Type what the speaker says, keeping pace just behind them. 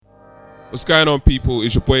What's going on, people?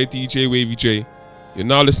 It's your boy DJ Wavy J. You're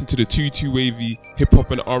now listening to the 22 Wavy Hip Hop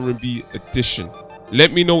and R&B edition.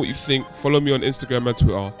 Let me know what you think. Follow me on Instagram and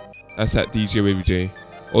Twitter. That's at DJ Wavy J.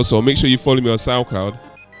 Also, make sure you follow me on SoundCloud.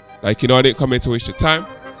 Like, I didn't come here to waste your time.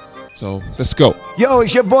 So, let's go. Yo,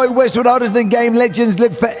 it's your boy Westwood, Artists and Game Legends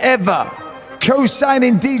Live Forever.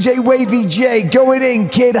 Co-signing DJ Wavy J. Going in,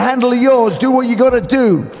 kid. Handle yours. Do what you gotta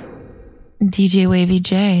do. DJ Wavy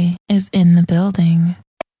J is in the building.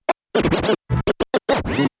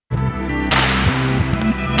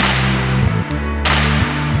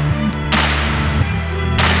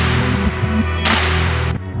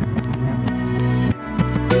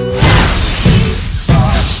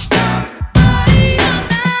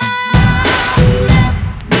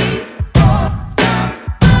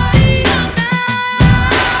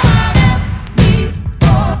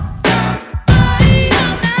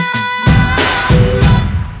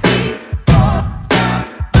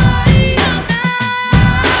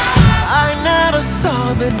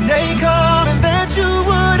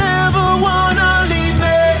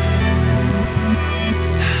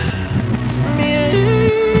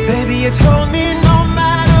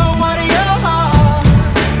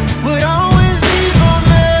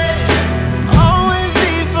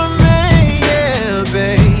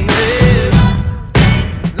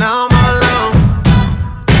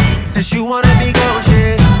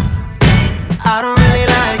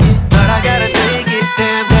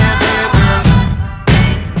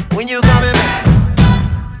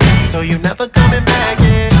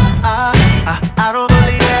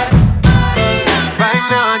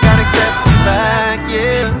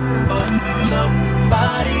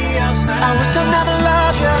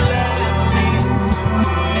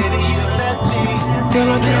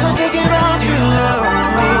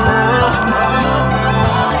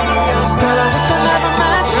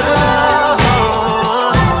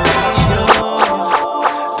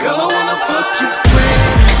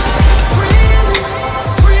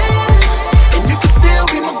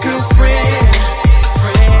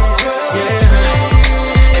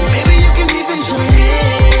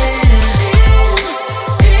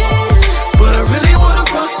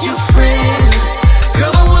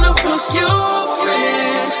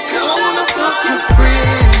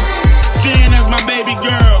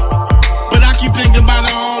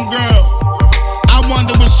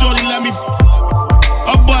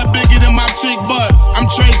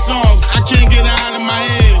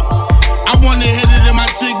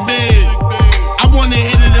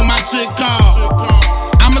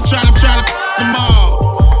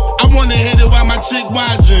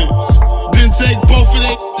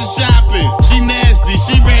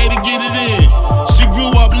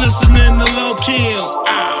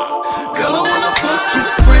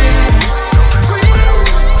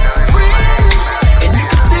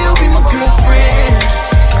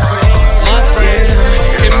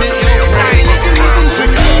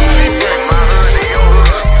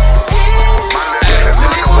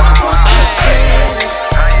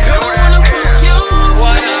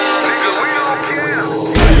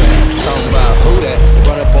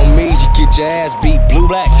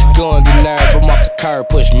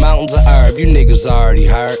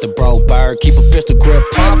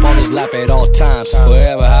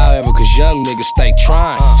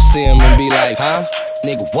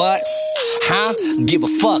 Nigga, what? Huh? Give a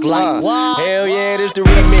fuck like what? Hell yeah, this the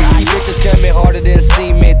remix. These bitches coming harder than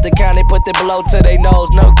cement. The kind they put their blow to their nose,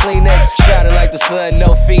 no Kleenex. Shining like the sun,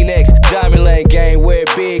 no Phoenix. Diamond Lane gang, wear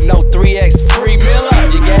big, no 3X. Free Miller,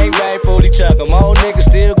 your gang bang, fully chuck 'em. Old niggas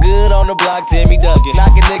still good on the block, Timmy Duncan.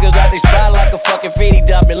 Knocking niggas out they spot like a fucking feedy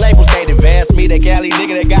dumping. Labels can't advance me, that Cali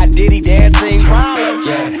nigga that got Diddy dancing.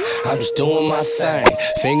 Yeah, I'm just doing my thing.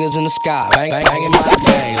 Fingers in the sky, banging my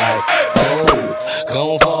thing like, oh.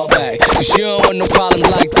 Gon' fall back, cause you don't want no problems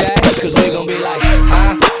like that. Cause we gon' be like,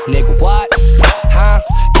 huh? Nigga, what? Huh?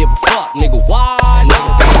 Give a fuck, nigga, what?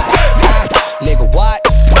 Nigga, be like, huh? Nigga, what?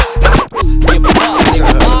 Give a fuck, nigga,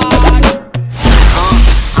 what?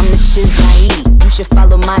 I'm the shiz you should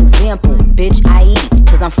follow my example. Bitch, I eat,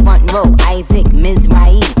 cause I'm front row. Isaac,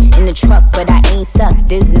 Mizrahi. In the truck, but I ain't suck,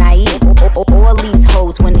 this naive. All these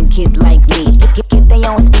hoes wanna get like me. Get their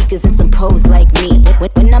own speakers and some pros like me.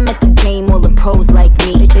 When I'm at the game, all the pros like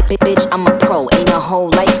me. Bitch, I'm a pro, ain't a hoe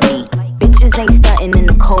like me. Bitches ain't stuntin' in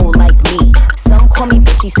the cold like me. Some call me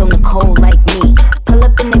bitchy, so Nicole like me. Pull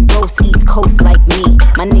up in the ghost, East Coast like me.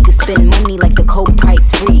 My niggas spend money like the cold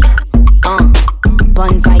price free.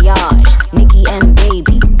 Bon voyage, Nicki and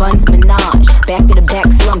baby, buns menage. Back of the back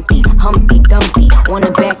slumpy, Humpty Dumpty. On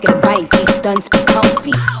the back of the bike, these stunts be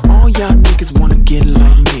comfy. All y'all niggas wanna get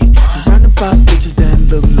like me. Surrounded by bitches that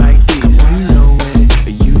look like these. You know it,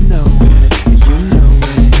 you know it.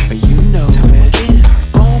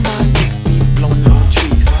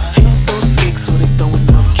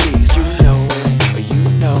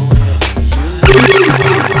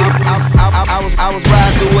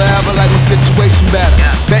 feel like my situation better.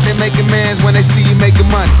 Bet they making mans when they see you making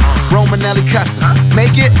money. Romanelli custom,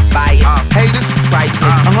 make it, buy it. Haters,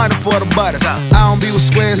 priceless. 100 for the butter. I don't be with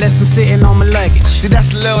squares, Unless I'm sitting on my luggage. see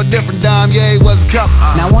that's a little different, Dom. Yeah, it was a couple.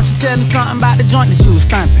 Now won't you tell me something about the joint that you was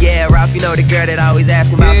thumping? Yeah, Ralph, you know the girl that always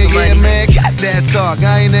asking about some Yeah, money. man, got that talk.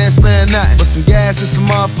 I ain't there spending nothing but some gas and some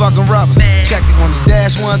motherfucking rubbers. Check it on the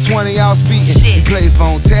dash 120, I was speeding. He played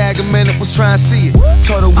phone tag a minute, was trying to see it.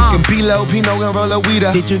 Told her we can be low, Pino gonna roll a weed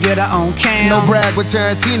up. Did you get her on cam? No brag with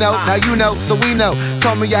Tarantino. Now you know, so we know.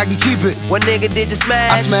 Told me I can keep it. What nigga did you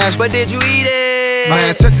smash? I smashed. But did you eat it?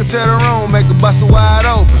 Man, took her to the room, make her bust it wide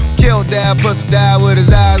open. Killed that pussy, died with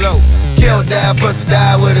his eyes open. Killed that pussy,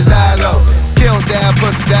 died with his eyes open. Killed that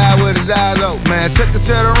pussy, died with his eyes open. Man, took her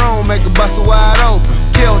to the room, make her bust it wide open.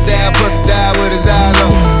 Killed that pussy, died with his eyes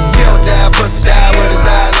open. Killed that pussy, died with his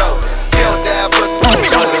eyes open. Killed that pussy, died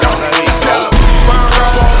with his eyes open. Burn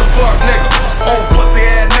rubber on the fuck nigga. Old pussy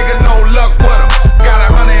ass nigga, no luck with him. Got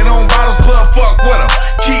 100 on bottles, club fuck with him.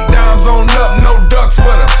 Keep dimes on up, no ducks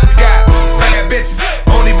with him. Got bad bitches,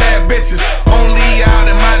 only bad bitches. Only out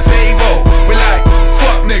at my table. We like,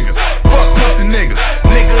 fuck niggas, fuck pussy niggas.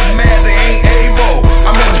 Niggas mad they ain't able.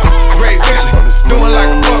 I'm in the great Bentley, doing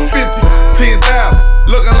like a $150. 10,000,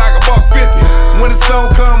 looking like a $150. When the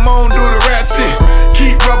song come on, do the rat shit.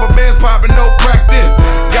 Keep rubber bands popping, no practice.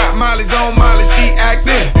 Got Molly's on Molly, she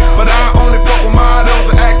acting. But I only fuck with models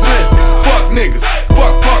and actress. Fuck niggas,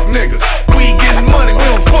 fuck niggas. We getting money, we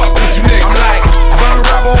don't fuck with you niggas. I'm like, burn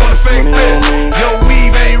rubber on the fake bitch. Yo,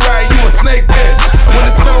 weave ain't right, you a snake bitch. When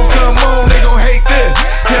the song come on, they gon' hate this.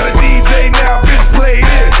 Tell the DJ now, bitch, play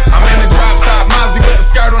this. I'm in the drop top, Mozzie with the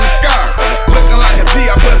skirt on the skirt. Looking like a G,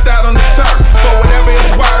 I put that on the turf. For whatever it's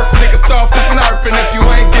worth, niggas soft as nerf. And if you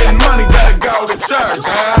ain't getting money, better go to church,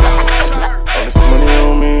 All this money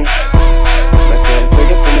on me, like I'm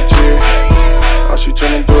taking from the chick. All she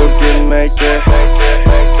tryna do is get naked.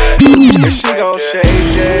 And she gon' shake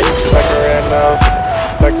it like a red nose,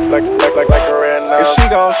 like a red nose. And she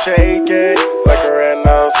gon' shake it like a red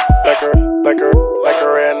nose, like a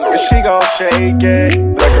red nose. And she gon' shake it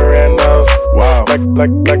like a red nose, wow, like a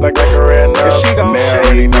red nose. And she gon'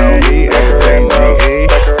 shake it like a red nose,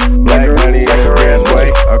 like a red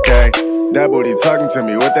nose. Okay. That booty talking to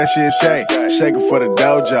me, what that shit say? Shake it for the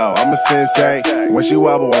dojo, I'm a sensei. When she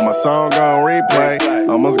wobble on my song on replay,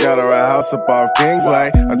 almost got her a house up off Kingsway.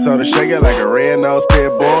 I told her shake it like a red-nosed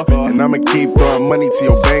pit bull, and I'ma keep throwing money to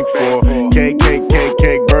your bank full. Cake,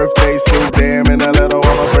 birthday suit, damn, and a little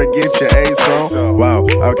I'ma forget your age soon. Wow,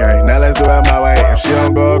 okay, now let's do it my way. If she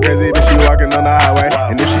don't go crazy, then she walking on the highway.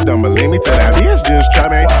 And if she don't believe me, tell that bitch just try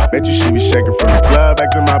me. Bet you she be shaking from the club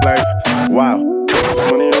back to my place. Wow, this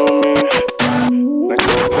money on me.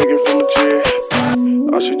 Take it from a chick.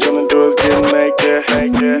 All she tryna do is get naked.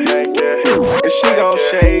 And she gon'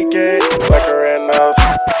 shake it like a red nose,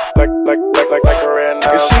 like a red nose.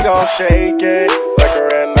 And she gon' shake it like a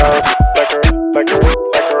red nose, like a red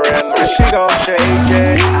nose. And she gon' shake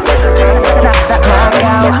it like a red nose, like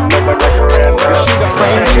a red nose. And she gon'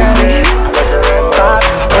 shake it like a red nose,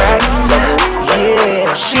 yeah.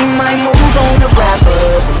 She might move on the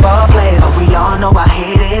rappers and ball players, but we all know I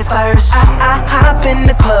hit it first. I hop in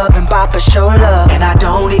the club and bop a show love, and I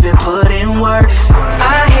don't even put in work.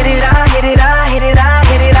 I hit it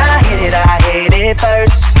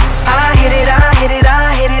first.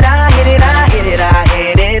 I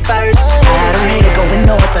hit it first. Had her head going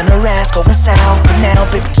north and her ass going south, but now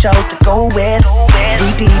baby chose to go west.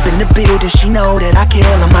 We deep in the building, she know that I kill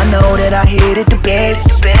him, I know that I hit it the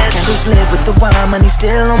best. Candles lit with the wine, money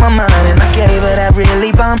still on my mind, and I gave her that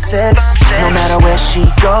really bomb sex. No matter where she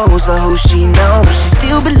goes or who she knows, she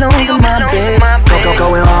still belongs in my bed.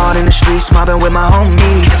 Going hard in the streets, mobbing with my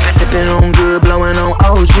homies, sipping on good, blowing on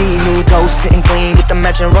OG. New ghost sitting clean with the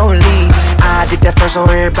matching rollie. I did that first so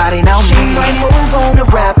everybody know me. She might move on the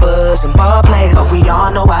rappers and ball players, but we all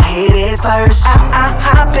know I hit it first. I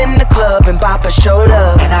hop in the club and bop a show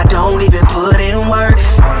love, and I don't even put in work.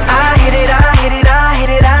 I hit it first. I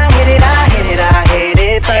hit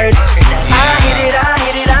it first.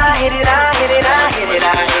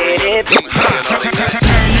 Turn up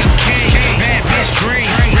king, bad bitch dream.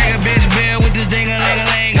 Ring a bitch bell with this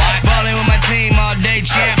ding-a-ling-a-ling. Ballin' with my team all day,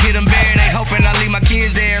 champ. Get them buried, they hoping I leave my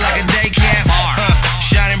kids there like a day camp.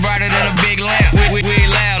 Shining brighter than a big lamp. We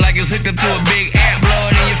loud like it's hooked up to a big amp. Blow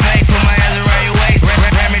it in your face, put my hands around your waist.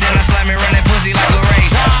 Ram me, then I slam it, run that pussy like a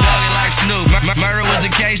race. Dog it like Snoop, murder was the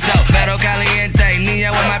case though. Battle Caliente,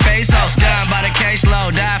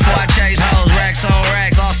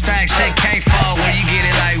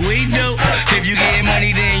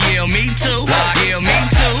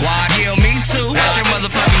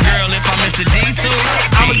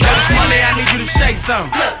 some.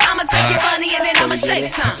 Look, I'ma take your money and then I'ma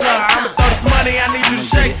shake some. I'ma throw this money, I need you to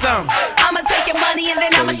shake some. I'ma take your money and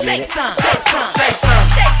then I'ma shake some. Shake some. Shake some.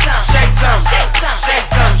 Shake some. Shake some. Shake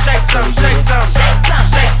some. Shake some. Shake some. Shake some. Shake some.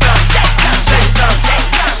 Shake some. Shake some. Shake some. Shake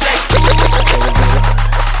some. Shake some.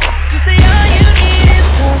 You say all you need is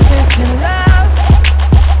consistent love.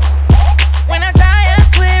 When I try, I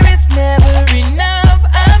swear it's never enough.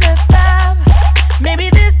 I messed up. Maybe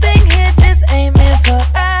this thing here just ain't meant for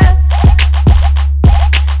us.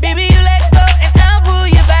 Baby, you let go and I'll pull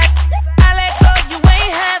you back. I let go, you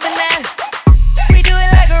ain't having that. We do it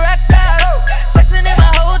like a rock star. Sexing in my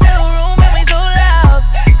hotel room and we so loud.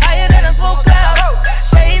 Higher than a smoke cloud.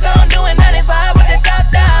 Shades on, doing 95 with the top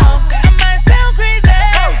down. I might sound crazy,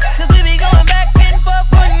 cause we be going back and forth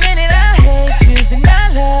for a minute. I hate you, then I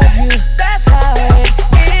love you. That's how it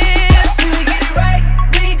is. Till we get it right,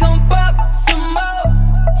 we gon' pop some more.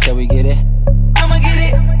 Till we get it, I'ma get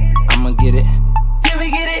it. I'ma get it. Till we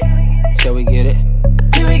get it, Till we get it.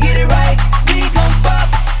 till we get it right, we gon' pop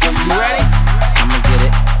some more. You ready? I'ma get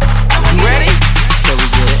it. I'ma You get ready? it. Till we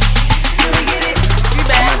get it. Till we get it. You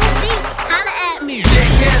back? Holla at me. Big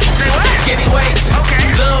hips, skinny waist,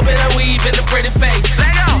 little bit of weave in the pretty face.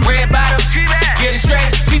 Red bottoms, get it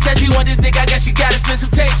straight. She said she want this dick, I guess she got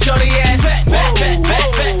expensive taste. Shorty ass, fat, fat, fat, fat,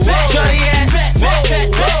 fat, fat. Shorty ass, fat, fat, fat,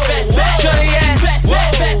 fat, fat, fat. Shorty ass, fat,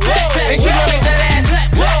 fat, fat, fat, fat. And she gon' make that ass clap,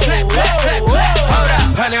 clap, clap, clap, clap, clap. Hold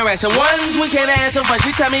up, 100 racks and ones, we can't have some fun.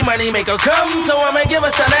 She tell me money make her come, so I'ma give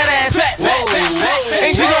her some of that ass. Fat, fat, fat, fat, fat.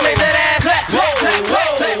 And she gon' make that ass clap, clap, clap, clap,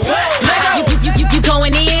 clap, clap. Let go. You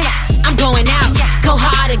going in, I'm going out. Go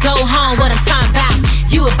hard or go home, what I'm talking about.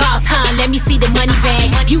 You a boss, huh? Let me see the money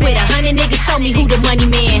bag. You with 100 niggas, show me who the money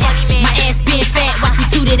man. My ass been fat, watch me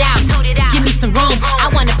toot it out. Give me some room,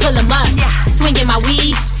 I wanna pull him up. Swinging my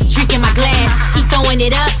weave, drinking my glass. He throwing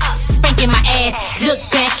it up, spanking my ass. Look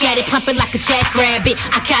back at it, pumping like a jackrabbit.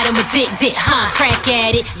 I got him addicted, crack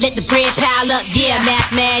at it. Let the bread pile up, yeah,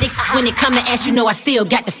 mathematics. When it come to ass, you know I still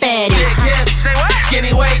got the fattest. Big hips,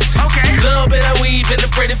 skinny waist, little bit of weave in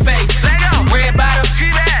the pretty face. Red bottoms,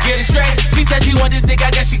 get it straight. She said she want this dick,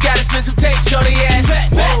 I guess she got expensive taste. Shorty ass, fat,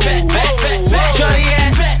 fat, fat, fat, fat, fat. Shorty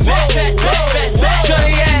ass, fat, fat, fat, fat, fat, fat.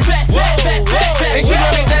 Shorty ass, fat, fat, fat, fat, fat. And she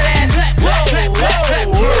gon' make that ass clap, clap, clap, clap,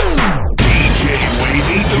 clap. DJ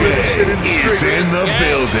Wavy J is in the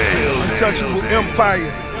building. Untouchable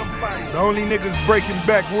empire. The only niggas breaking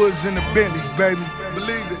backwoods in the Bentleys, baby.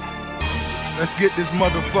 Believe it. Let's get this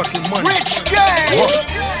motherfucking money. Rich gang.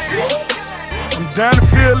 I'm down to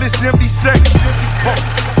feel this empty seconds.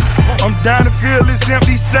 I'm down to feel this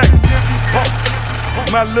empty seconds.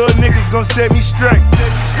 My little niggas gon' set me straight.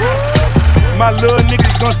 My little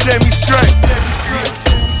niggas gon' set me straight.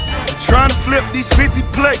 I'm trying to flip these 50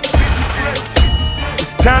 plates.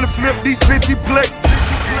 It's time to flip these 50 plates.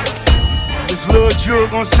 This little jewel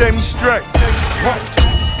gon' set me straight.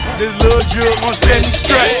 This little jewel gon' set me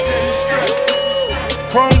straight.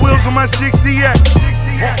 Chrome wheels on my 68.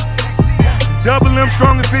 Double M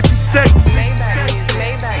strong in 50 states.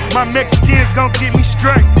 My Mexicans gon' get me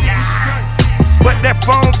straight. But that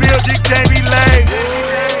phone bill just can't be laid.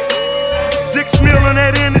 6 mil on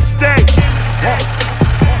that interstate.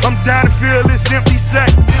 I'm down to feel this empty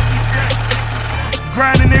sack.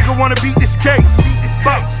 Grinding nigga wanna beat this case.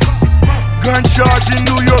 Gun charge in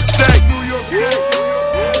New York State.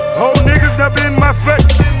 Whole niggas never in my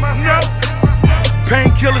face.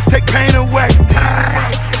 Painkillers take pain away.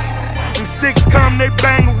 When sticks come, they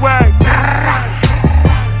bang away.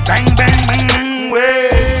 Bang, bang, bang, bang, way.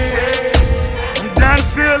 I'm down to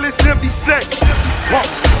feel this empty set. I'm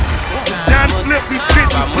down to flip these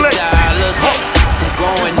 50 plates. This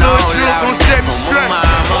little chill gon' set me straight.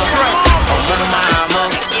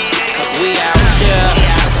 We out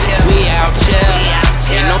here,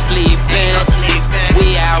 ain't no sleeping.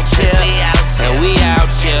 We out here, and we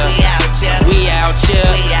out here, we out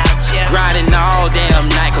here, grinding all damn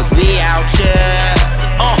night, cause we out here.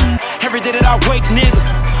 Every day that I wake, nigga,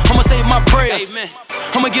 I'ma say my prayers.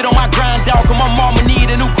 I'ma get on my grind, dog, cause my mama need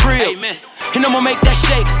a new crib. And I'ma make that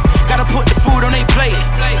shake. Gotta put the food on they plate.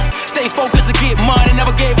 Stay focused and get money,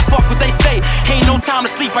 never gave a fuck what they say. Ain't no time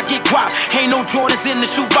to sleep, I get guap. Ain't no Jordans in the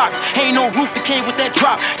shoebox. Ain't no roof that came with that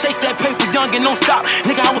drop. Chase that paper young and don't stop.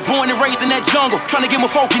 Nigga, I was born and raised in that jungle. Tryna get my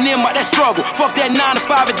folk in them out that struggle. Fuck that 9 to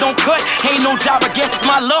 5, it don't cut. Ain't no job, I guess it's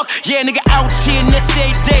my luck. Yeah, nigga, out here in this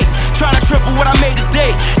every day. Tryna triple what I made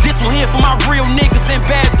today. This one here for my real niggas and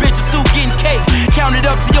bad bitches who getting cake. Count it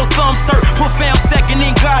up to your thumbs hurt. Put fam second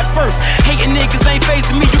and God first. Hating niggas ain't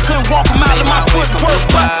facing me, you couldn't walk a mile in my footwork.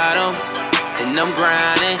 And I'm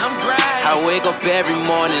grinding. I wake up every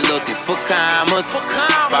morning looking for commas.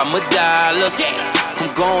 By my dollars. I'm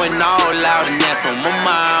going all out and that's on my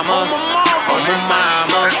mama. On my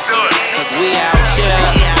mama. Cause we out here.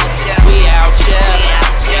 We out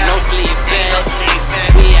here. No sleeping.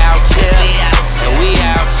 We out here. And we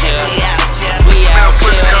out here. We out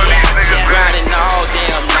here. Grinding all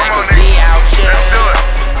damn night. Cause we out here.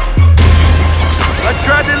 I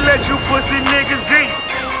tried to let you pussy niggas eat.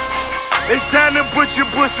 It's time to put your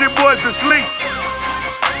pussy boys to sleep.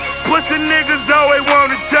 Pussy niggas always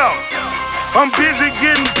wanna talk. I'm busy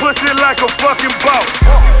getting pussy like a fucking boss.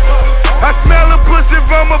 I smell a pussy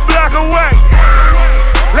from a block away.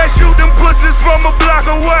 Let's shoot them pussies from a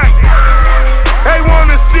block away. They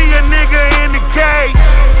wanna see a nigga in the cage.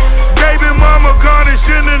 Baby mama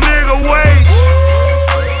garnishing a nigga wage.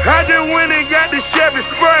 I just went and got the Chevy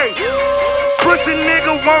spray. Pussy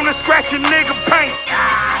nigga wanna scratch a nigga paint.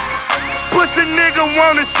 Pussy nigga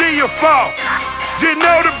wanna see you fall. You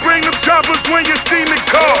know to bring them choppers when you see me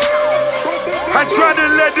call. I tried to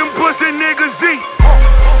let them pussy niggas eat.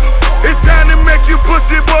 It's time to make you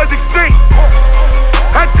pussy boys extinct.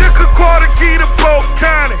 I took a quarter key to Polk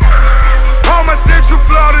County. All my Central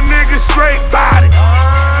Florida niggas straight body.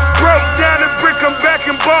 Broke down the brick, I'm back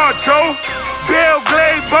in Bartow. Bell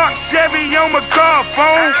Glade box Chevy on my car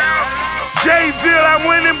phone. Jayville, I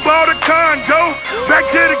went and bought a condo. Back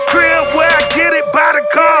to the crib where I get it by the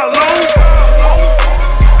carload.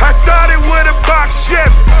 I started with a box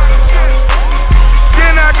Chevy.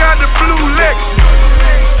 Then I got the blue Lexus.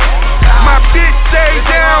 My bitch stayed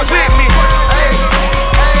down with me.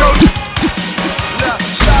 So look,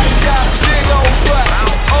 shawty got a big old butt.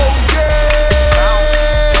 Oh yeah.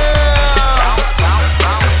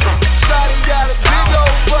 Shawty got a big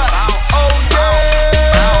old butt. Oh yeah.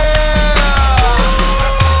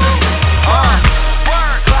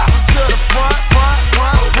 Clappers to the front.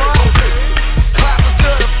 Clappers to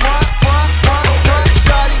the front.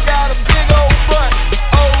 Shawty got a big old butt.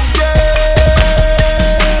 Oh yeah.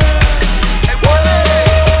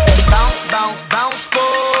 Bounce, bounce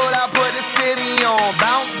forward. I put the city on.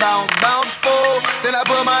 Bounce, forward. Then I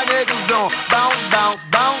put my niggas on.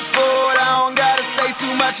 Bounce forward. I don't gotta say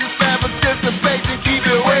too much. Just fan participation. Keep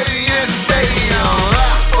it waiting in the stadium.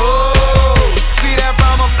 Oh, see that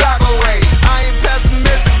from a block away. I ain't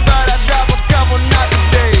pessimistic, but I drop a couple not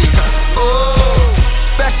today. Oh,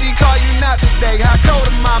 bet she call you not today. How cold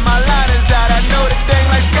am I? My line is out. I know the thing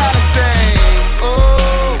like Scotland.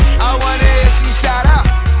 Oh, I wonder if she shout out.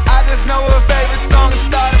 I just know her favorite song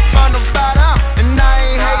started from the bottom. And I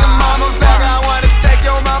ain't hating mama back. I wanna take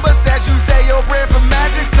your mama. Said you say your bread for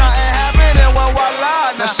magic. Something happened and one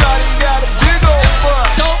voila. Now shawty got a big old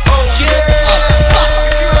butt. Oh yeah.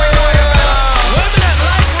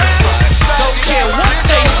 Don't care what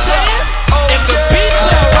they say. If the beat's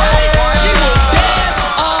alright, she will dance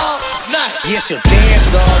all night. Yes, she'll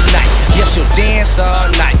dance all night. Yes, she'll dance all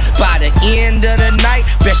night. By the end of the night,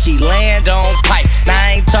 bet she land on pipe. Now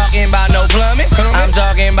I ain't talking about no plumbing. I'm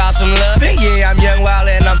talking about some loving. Yeah, I'm young, wild,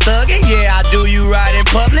 and I'm thugging. Yeah, I do you right in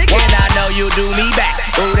public, and I know you do me back.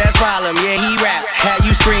 Oh, that's problem. Yeah, he rap. Have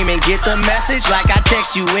you screaming? Get the message like I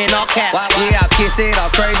text you in all caps. Yeah, I kiss it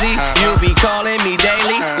all crazy. You'll be calling me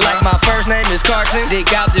daily like my first name is Carson. Dig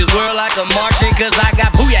out this world like a Martian, cause I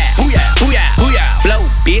got booyah, booyah, booyah, booyah. Blow,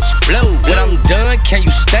 bitch, blow. When I'm done, can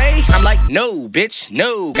you stay? I'm like, no, bitch,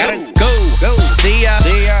 no. Gotta go. See ya.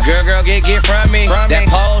 Girl, get from me. That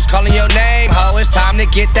pose calling your name. Oh, it's time to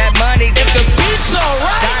get that money. If the beat's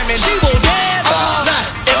alright, she will dance all night.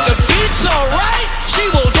 If the beat's alright, she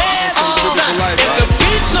will dance all night. If the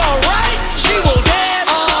beat's alright, she will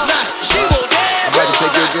dance all night. She will dance. I'm about to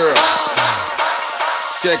take your girl.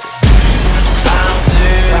 Check it. Bounce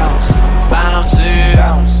it.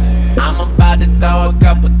 I'm about to throw a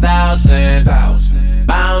couple thousand. Bounce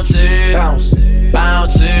it.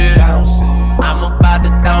 I'm about to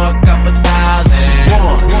throw a couple thousand.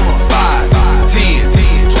 1, 5, 10,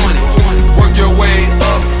 20. Work your way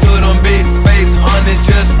up to them big face hundreds.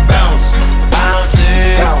 Just bounce. Bounce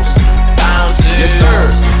it. Yes, sir.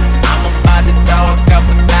 I'm about to throw a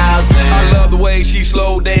couple thousand. I love the way she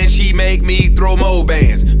slow dance. She make me throw more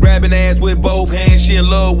bands. Grabbing ass with both hands. She in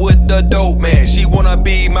love with the dope man. She wanna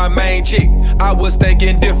be my main chick. I was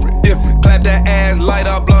thinking different. Clap that ass, light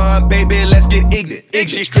up blonde, baby, let's get ignorant.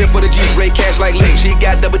 She stripped for the G, rate cash like Lee. She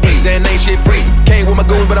got double D's and ain't shit free. Came with my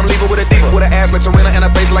goon, but I'm leaving with a diva. With an ass like Serena and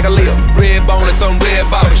a face like a Leo. Red bone and some red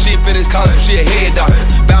bottom. She fit his college, she a head doctor.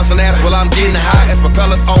 Bouncing ass while I'm getting high as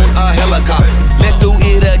propellers on a helicopter. Let's do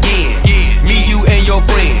it again. Me, you, and your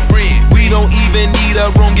friend. We don't even need a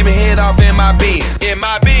room, give me head off in my Benz.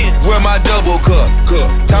 Where my double cup.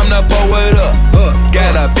 time to pull it up.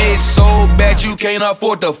 Got a bitch so bad you can't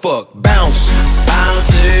afford to fuck. Bounce,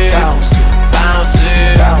 bounce it, bounce it, bounce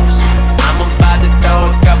it, bounce it. I'm about to throw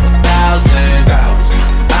a couple thousand. Bounce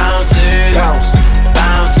it, bounce it, bounce it,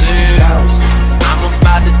 bounce it, bounce it. I'm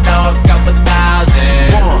about to throw a couple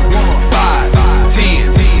thousand. 1, 5,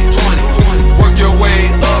 10, 20. Work your way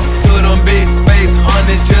up to them big face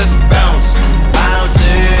hundreds. Just bounce, bounce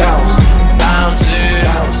it, bounce it, bounce it,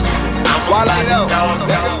 bounce it. I'm about to throw a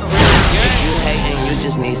couple. If you hating, you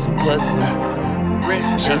just need some pussy.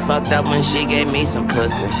 She fucked up when she gave me some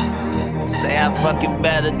pussy. Say I fuck you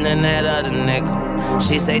better than that other nigga.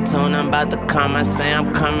 She say tune, I'm about to come. I say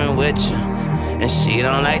I'm coming with you. And she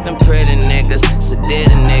don't like them pretty niggas,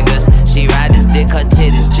 sedated niggas. She ride this dick, her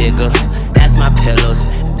titties jiggle. That's my pillows.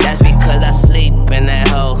 That's because I sleep in that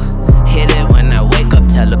hole. Hit it when I wake up,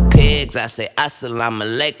 tell the pigs I say assalamu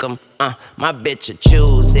alaikum. My bitch will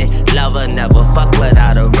choose it. Lover never fuck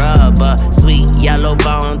without a rubber. Sweet yellow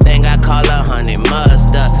bone thing, I call her honey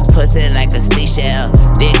mustard. Pussy like a seashell,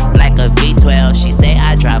 dick like a V12. She say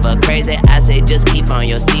I drive her crazy, I say just keep on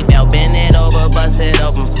your seatbelt. Bend it over, bust it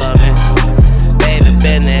open for me. Baby,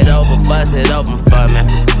 bend it over, bust it open for me.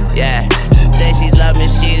 Yeah, she say she love me,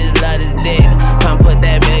 she just love this dick. Come put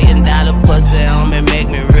that $1 million pussy on me, make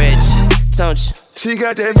me rich. Don't you? She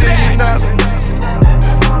got that $1 million,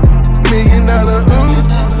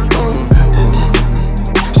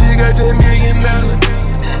 She got that $1 million,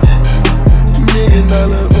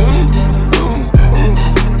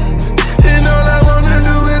 And all I wanna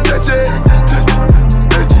do is touch it,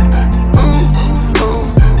 touch it,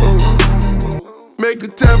 Make her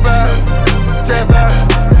tap out, tap out,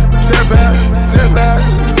 tap out, tap out,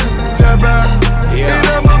 tap out. Yeah. And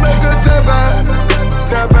I'ma make her tap out,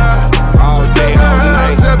 tap out. All day, all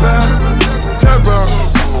night. Tap out, tap out.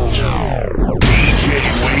 DJ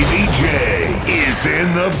Wavy J is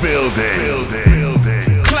in the building.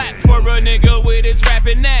 Clap for a nigga with his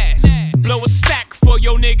rapping ass. Blow a stack for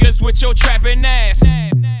your niggas with your trapping ass.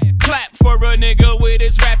 Clap for a nigga with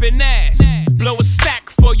his rapping ass. Blow a stack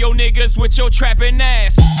for your niggas with your trapping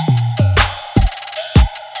ass.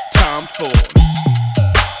 Time for.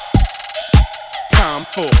 Time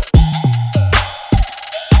for.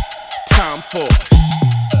 Time for.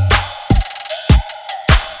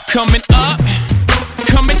 Coming up,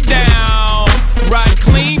 coming down. Ride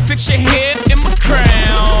clean, fix your hair in my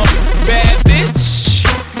crown. Bad bitch,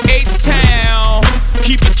 H-Town.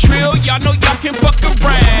 Keep it trill, y'all know y'all can fuck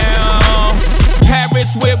around.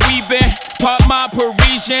 Paris where we been, pop my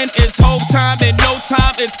Parisian. It's whole time and no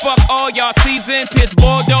time, it's fuck all y'all season. Piss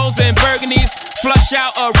Bordeaux and Burgundies, flush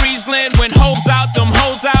out a Riesling. When hoes out, them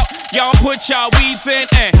hoes out, y'all put y'all weaves in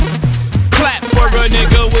and clap for a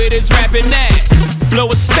nigga with his rapping ass. Blow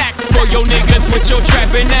a stack for your niggas with your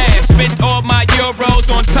trapping ass. Spent all my euros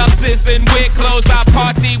on tuxes and weird clothes. I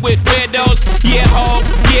party with weirdos. Yeah ho,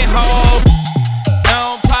 yeah ho. I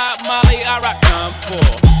don't pop Molly, I rock time for.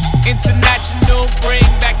 International, bring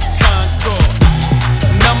back the Concord.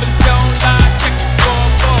 Numbers don't lie, check the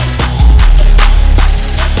scoreboard.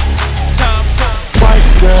 Time for. White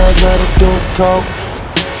girls let her do coke.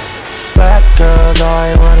 Black girls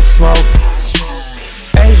always wanna smoke.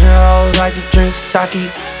 Asian hoes like to drink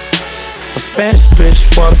sake. My Spanish bitch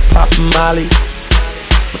wanna pop a Molly.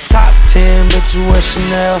 My top 10 bitches wear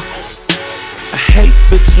Chanel. I hate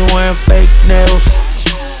bitches wearing fake nails.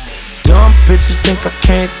 Dumb bitches think I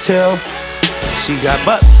can't tell. She got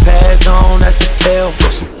butt pads on, that's a fail.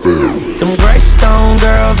 Them Greystone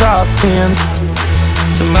girls all 10s.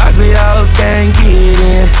 Them ugly hoes can't get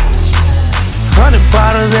in. 100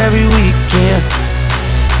 bottles every weekend.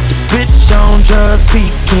 The bitch on drugs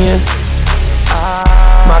peeking.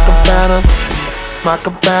 My cabana, my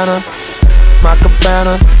cabana, my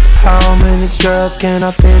cabana. How many girls can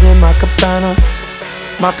I fit in my cabana?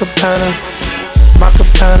 My cabana, my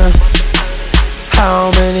cabana.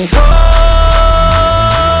 How many hoes?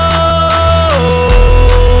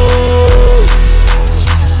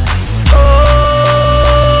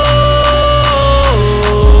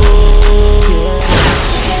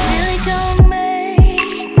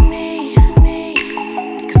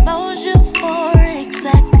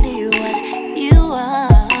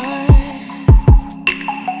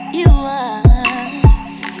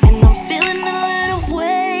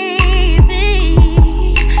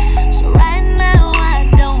 So right now I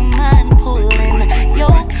don't mind.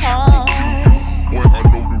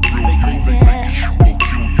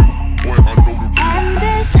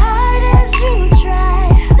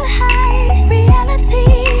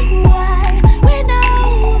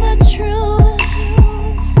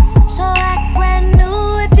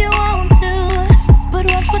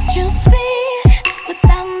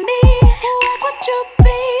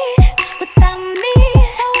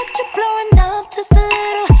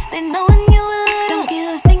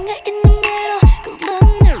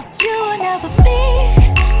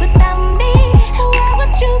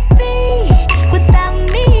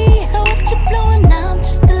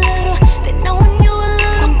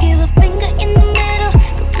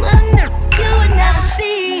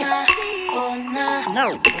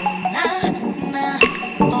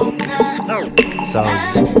 So,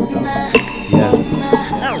 yeah.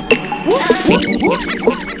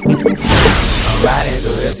 I'm riding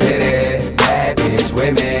through the city, bad bitch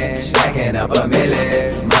women, stacking up a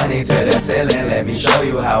million, money to the ceiling. Let me show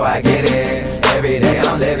you how I get it. Every day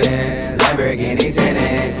I'm living, Lamborghini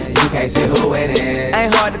tinted. You can't see who winning.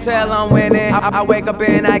 Ain't hard to tell I'm winning. I wake up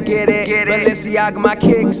and I get it. Balenciaga my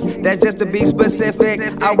kicks, that's just to be specific.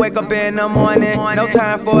 I wake up in the morning, no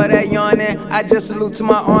time for that yawning. I just salute to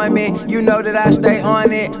my army, you know that I stay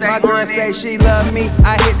on it. My girl say she love me,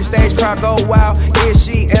 I hit the stage, crowd go wild. Is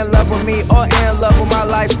she in love with me or in love with my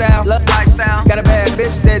lifestyle? Got a bad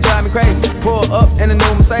bitch that drive me crazy. Pull up in a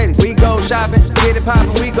new Mercedes. We go shopping, get it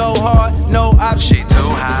poppin', we go hard, no option. She too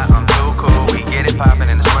high, I'm too cool. We get it poppin'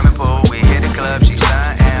 in the swimming pool. We hit the club, she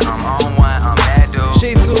stuntin'. I'm on one, I'm that dude.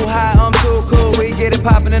 She too high, I'm too cool. We get it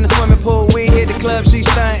poppin' in the swimming pool. We hit the club, she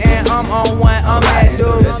stuntin'. I'm on one, I'm that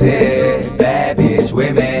dude. The city, bad bitch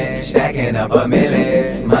women, stacking up a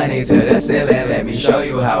million, money to the ceiling. Let me show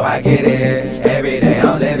you how I get it. Every day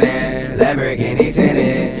I'm living, Lamborghini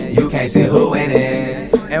tinted. You can't see who winning.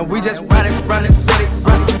 And we just run it, city, run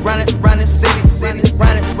it, city, run it, city, run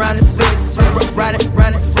it,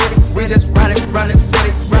 city. We just run it,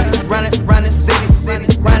 city, run it, city,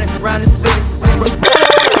 run it, city.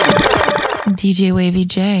 DJ Wavy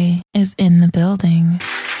J is in the building.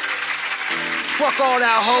 Fuck all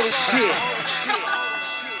that whole shit.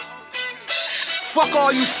 Fuck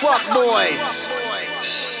all you fuck boys.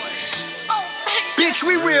 Bitch,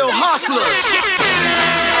 we real hustlers.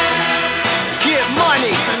 Get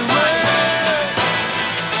money.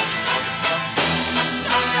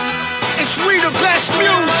 It's we the best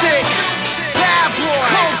music. Bad boy,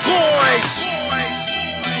 coke boys.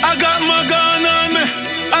 I got my gun on me.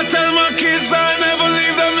 I tell my kids I never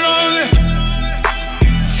leave them lonely.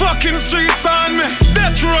 Fucking streets on me.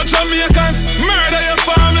 Death row Jamaicans, murder your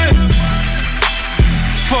family.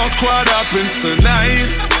 Fuck what happens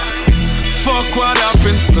tonight. Fuck what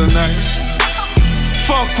happens tonight.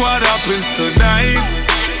 Fuck what happens tonight.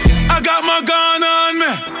 I got my gun on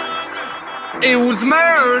me. It was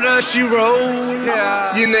murder, she wrote.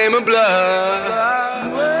 Yeah. Your name in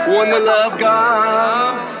blood. When the love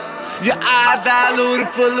gone, your eyes diluted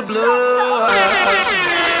full of blood.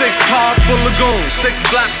 6 cars full of goons, 6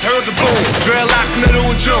 blocks heard the boom. Dreadlocks middle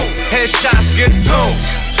of June, headshots get tuned.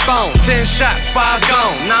 Stone, 10 shots, 5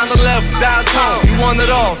 gone. 9/11 downtown, you want it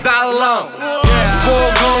all, die alone. War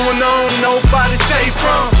going on, nobody safe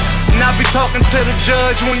from. And I be talking to the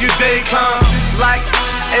judge when your day come. Like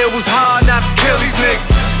it was hard not to kill these niggas.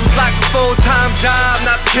 It was like a full-time job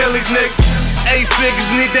not to kill these niggas. 8 figures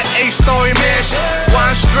need the 8-story mansion.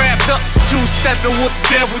 Wine strapped up, 2-stepping with the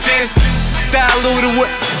devil dancing. Diluted with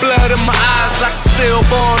blood in my eyes like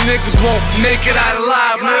stillborn niggas won't make it out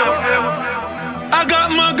alive, nigga. I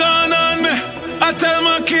got my gun on me. I tell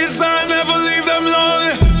my kids I never leave them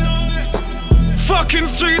lonely. Fucking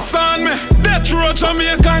streets on me. Death row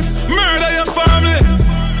Jamaicans, murder your family.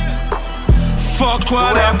 Fuck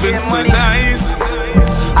what happens tonight.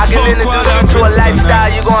 I can introduce you to a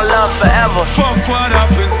lifestyle you gon' love forever. Fuck what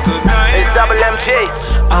happens tonight. It's Double MG.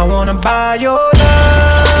 I wanna buy your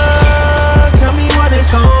love. Tell me what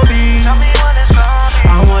it's gon' be.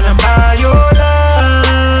 I wanna buy your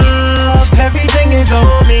love. Everything is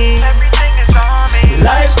on me.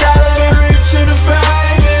 Lifestyle of the rich and the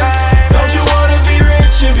famous. Don't you wanna be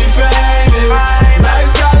rich and be famous?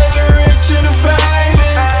 Lifestyle of the rich and the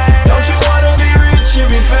famous. Don't you wanna be rich and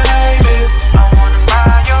be famous?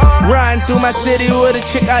 Riding through my city with a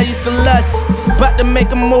chick I used to lust. About to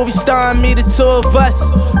make a movie starring me, the 2 of us.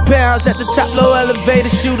 Pounds at the top floor elevator,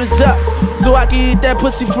 shooters up. So I can eat that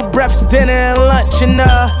pussy for breakfast, dinner, and lunch. And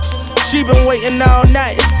she been waiting all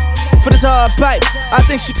night for this hard pipe. I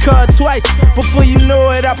think she called twice. Before you know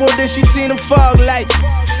it, I pulled in, she seen them fog lights.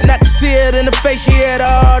 And I could see it in the face, she had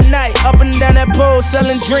all night. Up and down that pole,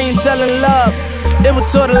 selling dreams, selling love. It was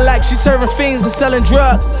sorta like she serving fiends and selling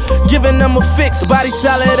drugs. Giving them a fix, body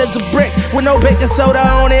solid as a brick. With no baking soda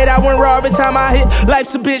on it, I went raw every time I hit.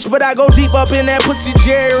 Life's a bitch, but I go deep up in that pussy,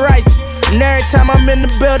 Jerry Rice. And every time I'm in the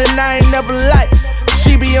building, I ain't never like.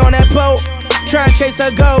 She be on that pole, trying to chase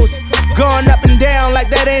her goals. Going up and down like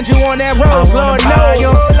that angel on that rose, Lord knows.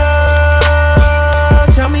 Your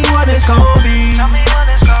love. Tell me what it's gon' be.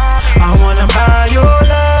 I wanna buy your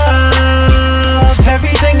love.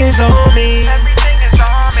 Everything is on me.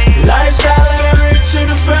 Lifestyle of the rich and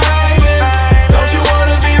the famous. Don't you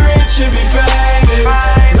wanna be rich and be famous?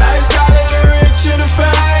 Lifestyle of the rich and the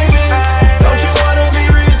famous. Don't you wanna be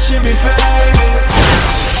rich and be famous?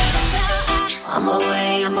 I'm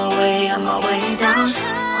away down.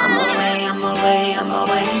 I'm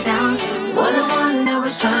away down.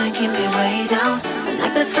 trying to keep me way down. And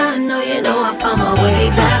like the sun, no, you know I found my way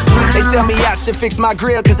back round. They tell me I should fix my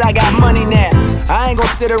grill cause I got money now. I ain't gon'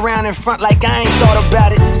 sit around in front like I ain't thought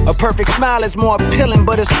about it. A perfect smile is more appealing,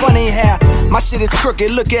 but it's funny how my shit is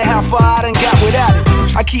crooked. Look at how far I done got without it.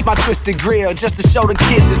 I keep my twisted grill just to show the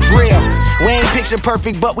kids it's real. We ain't picture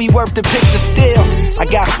perfect, but we worth the picture still. I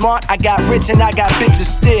got smart, I got rich, and I got bitches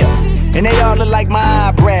still. And they all look like my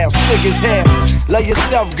eyebrows, thick as hell. Love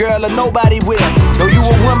yourself, girl, or nobody will. Though you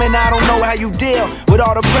a woman, I don't know how you deal with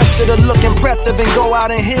all the pressure to look impressive and go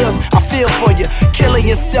out in heels. I feel for you, killing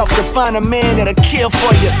yourself to find a man that'll kill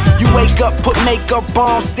for you. You wake up, put makeup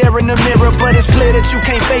on, stare in the mirror, but it's clear that you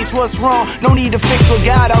can't face what's wrong. No need to fix what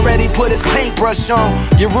God already put his paintbrush on.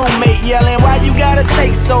 Your roommate yelling, why you gotta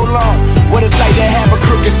take so long? What it's like to have a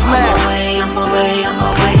crooked smile. I'm away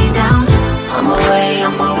down. I'm away down.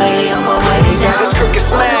 This crooked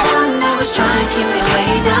smile. One that was trying to keep me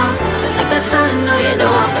way down. But like the sun, no, you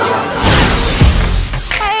know I'm gone.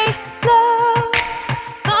 Hey, love,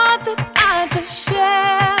 thought that I just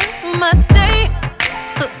shared my day.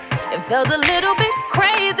 It felt a little bit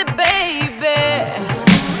crazy, baby.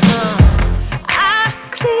 I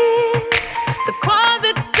cleared the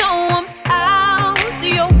closet so I'm out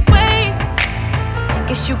your way.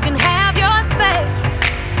 Guess you can have your space.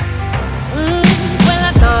 Well,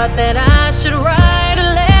 I thought that I should write a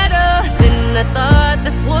letter. Then I thought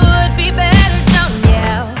this would be better down,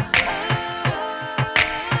 yeah.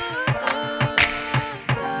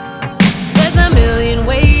 There's a million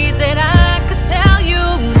ways that I could tell you,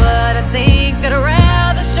 but I think I'd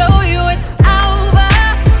rather show you it's over.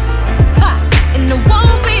 Ha! And it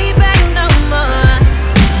won't be back no more.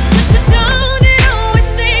 But you don't always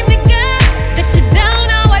seem to get that you don't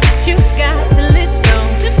know what you got to list on.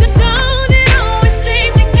 You don't always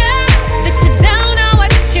seem to get that you don't know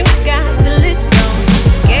what you got to list on.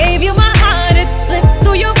 Gave you my heart, it slipped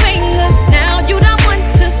through your fingers. Now you don't want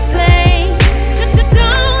to play. You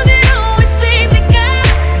don't always seem to get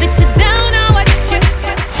that you don't know what you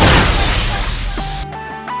got.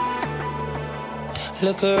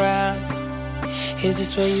 Look around, is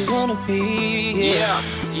this where you wanna be? Yeah.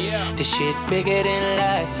 This shit bigger than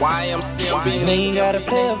life. YMCMB. You ain't gotta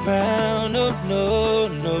play around, no.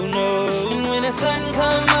 And when the sun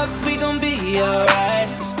come up, we gon' be alright.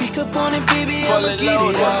 Speak up on it, baby, I'ma get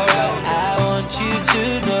it alright. I want you to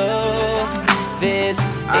know this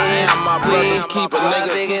is my brother's way keeper,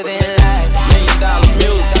 nigga. bigger than life. $1 million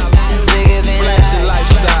music. Bigger than Flashy life.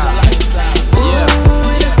 lifestyle. Yeah.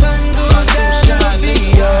 When the sun goes down, it'll be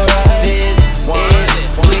alright. This is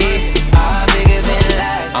we are bigger than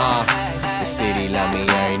life. The city love me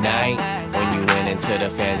every night. When you went into the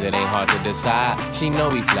fans, it ain't hard to decide. She know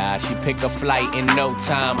we fly, she pick a flight in no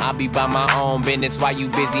time. I be by my own business while you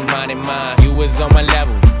busy minding mine. You was on my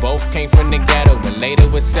level, we both came from the ghetto, but later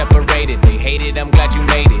was separated. They hated, I'm glad you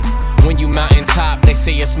made it. When you mountain top, they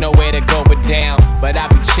say it's nowhere to go but down. But I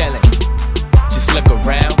be chillin', just look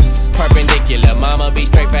around. Perpendicular, mama be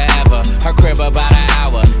straight forever. Her crib about an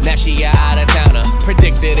hour, now she a out of towner.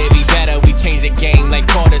 Predicted it be better, we changed the game like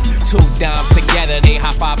quarters. 2 dimes together, they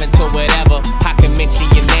high five into whatever. I can mention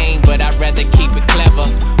your name, but I'd rather keep it clever.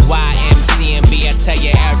 YMCMB, I tell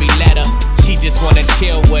you every letter. She just wanna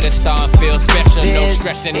chill with a star and feel special. No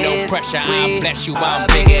stress and no pressure, I bless you, I'm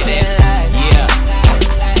bigger than life.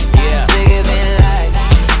 Yeah. Bigger than life.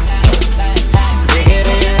 Bigger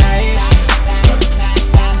than life.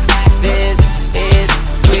 This is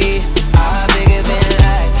we are bigger than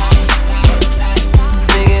life.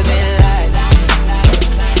 Bigger than life.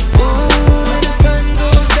 Ooh, when the sun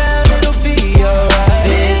goes down, it'll be alright.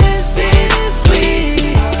 This is we.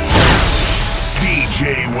 DJ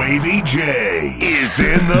Wavy J is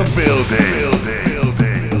in the building.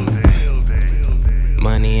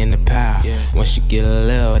 Money in the pile. Once you get a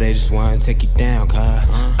little, they just wanna take you down, cuz.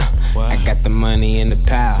 I got the money in the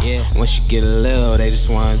pile. Once you get a little, they just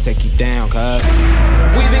wanna take you down, cuz.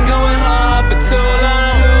 We've been going hard for too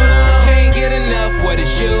long. Can't get enough, what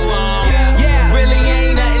is you on? Really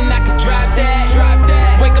ain't nothing, I could drop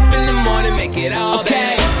that. Wake up in the morning, make it all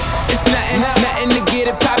okay. It's nothing to get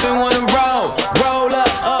it poppin', wanna roll. Roll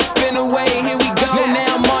up and away, here we go.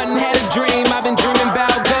 Now Martin had a dream, I've been dreaming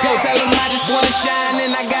about gold. Tell him I just wanna shine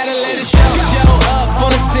and I gotta let it show. Show up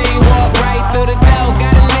on the scene, walk right through the door.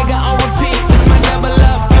 Got a nigga on repeat, it's my double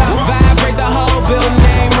up flow. Vibrate the whole building,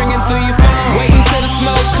 name ringing through your phone. Waiting till the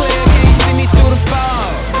smoke clear, can you see me through the fog?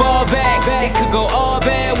 Fall back, it could go all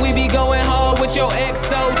bad. We be going hard with your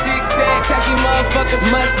XO tic-tac. Tacky motherfuckers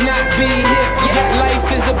must not be hip. Yeah, life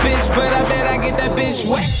is a bitch, but I bet I get that bitch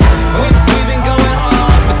wet. We've been going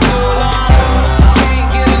hard for too long. Can't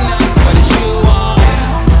get enough, what is you on?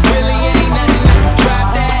 Really ain't nothing, I could drop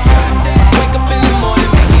that.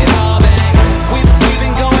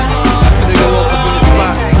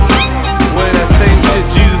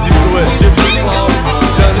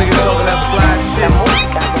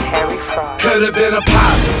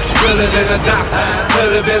 been a doctor,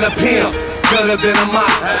 could have been a pimp, could have been a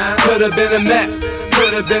monster, could have been a Mac,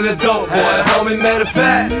 could have been a dope boy. Homie, matter of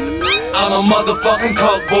fact, I'm a motherfucking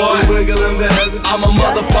coke boy. Wiggling baby. I'm a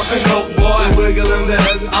motherfucking coke boy. Wiggling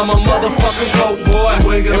baby. I'm a motherfucking coke boy.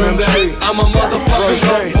 Wiggling baby. I'm a motherfucking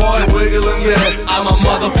coke boy. Wiggling baby. I'm a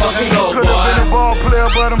motherfucking coke boy. Could've been a ball player,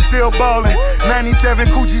 but I'm still ballin'. 97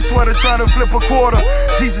 Gucci sweater, trying to flip a quarter.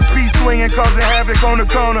 Jesus P swinging, causing havoc on the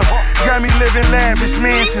corner. Got me living lavish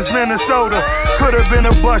mansions, Minnesota. Could've been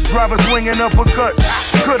a bus driver swinging uppercuts.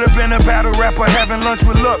 Could've been a battle rapper having lunch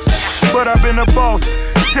with looks. But I've been a boss.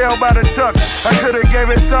 Tell by the tux, I could've gave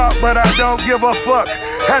it thought, but I don't give a fuck.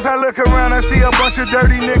 As I look around, I see a bunch of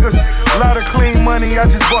dirty niggas. Lot of clean money, I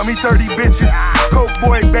just bought me 30 bitches. Coke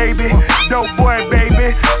boy, baby, dope boy,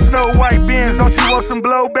 baby. Snow White Benz, don't you want some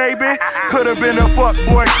blow, baby? Could've been a fuck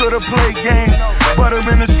boy, could've played games. But I'm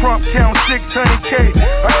in the trunk, count 600K.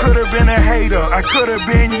 I could've been a hater, I could've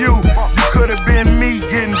been you. You could've been me,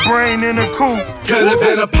 getting brain in a coupe. Could've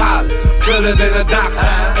been a pilot, could've been a doctor,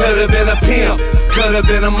 could've been a pimp, could've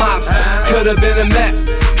been a mobster, could've been a Mac,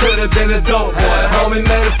 could've been a dope boy. Homie,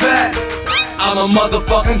 matter of fact, I'm a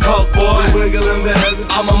motherfucking coke boy. Wiggling baby.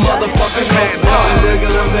 I'm a motherfucking coke boy.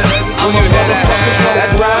 Wiggling baby. I'm a motherfucking coke boy.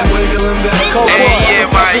 That's right. Wiggling baby. Coke boy. Yeah,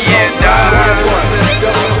 my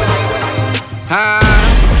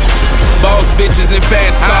boss bitches and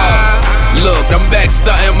fast cars. Look, I'm back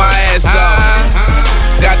stunting my ass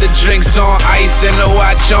off. Got the drinks on ice and the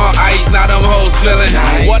watch on ice. Now them hoes feeling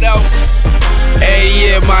nice. What else? Hey,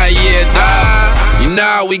 yeah, my yeah, dawg. You know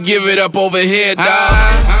how we give it up over here,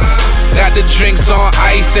 dawg. Got the drinks on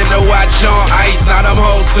ice and the watch on ice. Now them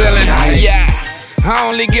hoes feeling nice. Yeah, I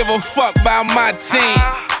only give a fuck about my team.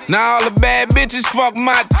 Now all the bad bitches fuck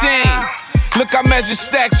my team. Look, I measure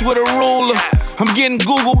stacks with a ruler. I'm getting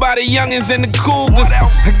Googled by the youngins and the cougars.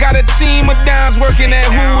 I got a team of downs working at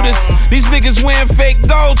Hooters. These niggas wearing fake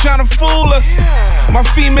gold trying to fool us. My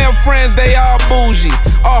female friends, they all bougie.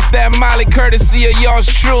 Off that Molly courtesy of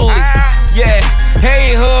yours truly. Yeah,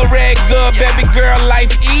 hey hood, red good, baby girl,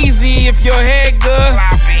 life easy if your head good.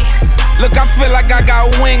 Look, I feel like I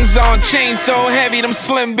got wings on. Chain so heavy, them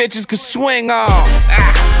slim bitches could swing on.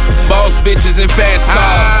 Boss bitches and fast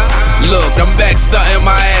cars. Look, I'm back stunting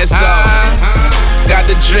my ass off. Got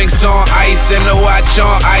the drinks on ice and the watch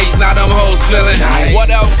on ice. Now them hoes feeling nice. What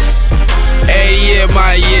else? Hey, yeah,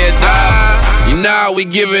 my yeah, dawg. You know how we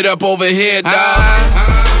give it up over here, dawg.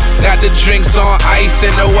 Got the drinks on ice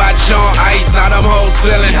and the watch on ice. Now them hoes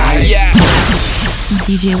feeling nice. Yeah.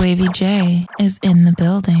 DJ Wavy J is in the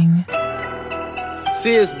building.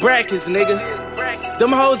 See, it's brackets, nigga.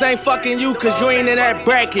 Them hoes ain't fucking you cause you ain't in that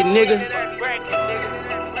bracket, nigga.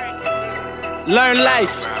 Learn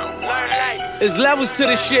life. It's levels to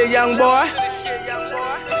this shit, young boy.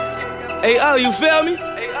 Hey, oh, you feel me?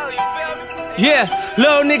 Yeah,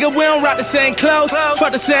 little nigga, we don't rock the same clothes.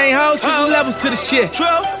 Fuck the same hoes, cause it's levels to the shit.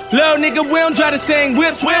 Little nigga, we don't drive the same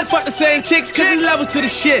whips. We don't fuck the same chicks, cause it's levels to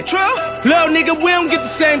the shit. Little nigga, we don't get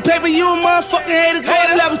the same paper. You a motherfucking hater, go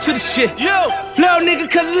to levels to the shit. Little nigga,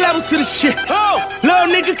 cause it's levels to the shit.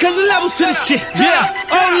 Little nigga, cause it's levels to the shit. Yeah,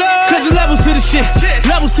 oh Lord, cause it's levels to the shit.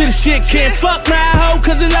 Levels to the shit, can't fuck my hoe,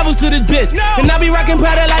 cause it's levels to this bitch. And I be rockin'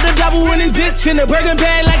 powder like the devil in this bitch. In the Birkin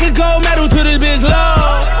bag like a gold medal to this bitch,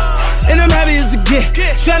 Lord. And I'm heavy as a gift.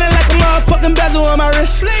 Shining like a motherfucking bezel on my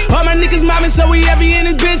wrist. All my niggas mobbing, so we heavy in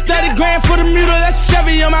this bitch. 30 grand for the mule, that's a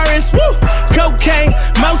Chevy on my wrist. Woo! Cocaine,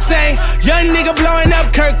 Mosang. Young nigga blowing up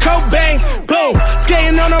Kurt Cobain. Boom!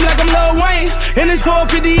 Skating on them like I'm Lil Wayne. In this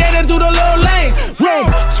 458, I do the low lane. Room!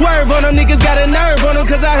 Swerve on them, niggas got a nerve on them.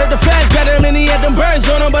 Cause I heard the fans better than he had them birds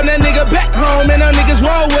on him. But that nigga back home, and them niggas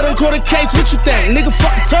roll with him. Quarter case, what you think? Nigga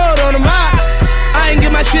fucking told on him, I ain't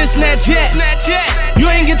get my shit snatched yet. You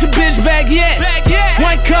ain't get your bitch back yet.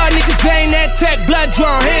 One car, niggas ain't that tech. Blood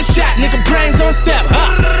drawn, headshot, nigga brains on step.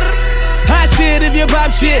 Hot shit if you pop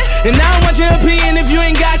shit. And I don't want your opinion if you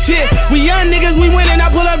ain't got shit. We young niggas, we winning, I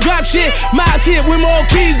pull up drop shit. My shit with more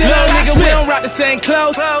keys than little nigga, we don't rock the same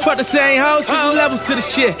clothes. Fuck the same hoes, cause it's levels to the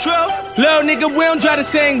shit. Little nigga, we don't drive the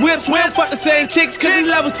same whips. We don't fuck the same chicks, cause it's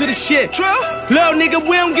levels to the shit. Little nigga,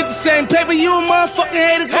 we don't get the same paper. You a motherfucking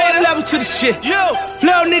hater, go to levels to the shit.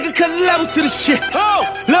 Little nigga, cause it's levels to the shit.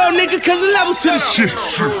 Little nigga, cause it's levels to the shit.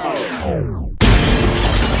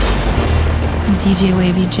 DJ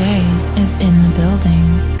Wavy J is in the building.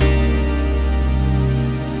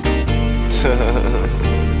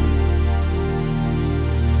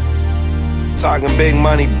 Talking big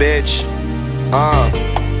money, bitch.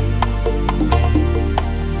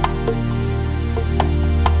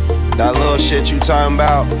 That little shit you talking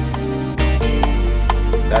about,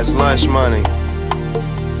 that's lunch money.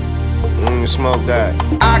 When you smoke that.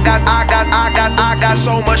 I got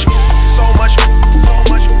so much.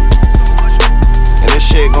 And this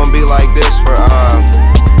shit gonna be like this for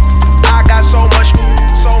I got so much.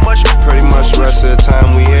 pretty much the rest of the time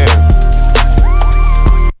we here.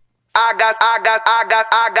 I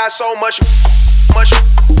got so much.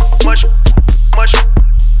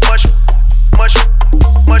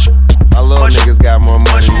 My little niggas got more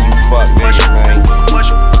money than you fuck niggas, man.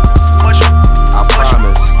 I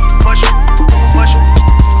promise.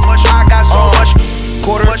 I got so much.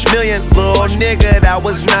 $250,000, little nigga that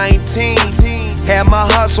was 19. Had my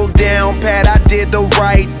hustle down pat, I did the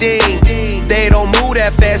right thing. They don't move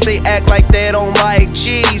that fast, they act like they don't like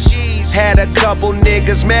cheese. Had a couple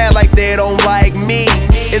niggas mad like they don't like me.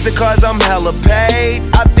 Is it cause I'm hella paid?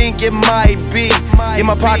 I think it might be. In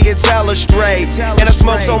my pockets hella straight. And I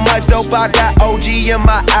smoke so much dope, I got OG in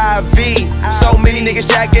my IV. So many niggas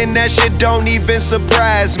jacking that shit don't even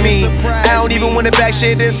surprise me. I don't even wanna back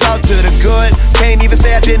shit, it's all to the good. Can't even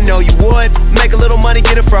say I didn't know you would. Make a little money,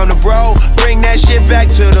 get it from the bro. Bring that shit back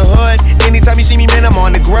to the hood. Anytime you see me, man, I'm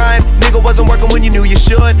on the grind. Nigga wasn't working when you knew you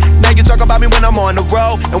should. Now you talk about me when I'm on the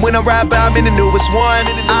road. And when I ride by, I'm in the newest one.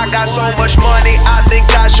 I got so much money, I think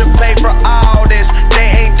I should pay for all this. They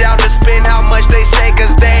ain't down to spend how much they say,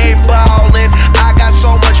 cause they ain't ballin'. I got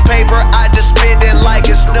so much paper, I just spend it like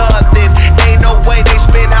it's nothing. Ain't no way they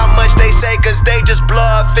spend how much they say, cause they just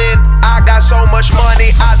bluffing. I got so much money,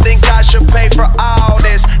 I think I should pay for all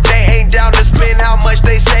this. They ain't down to spend how much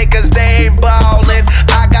they say, cause they ain't ballin'.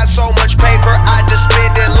 I got so much paper, I just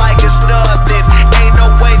spend it like it's nothing. Ain't no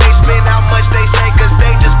way they spend how much they say, cause they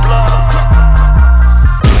just bluff.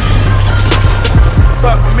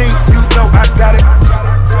 Fuck with me, you know I got it.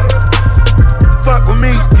 Fuck with me,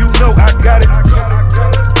 you know I got it.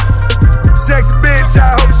 Sexy bitch,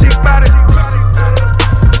 I hope she bout it.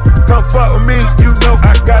 Come fuck with me, you know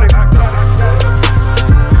I got it.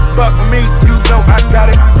 Fuck with me, you know I got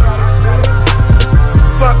it.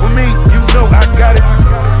 Fuck with me, you know I got it.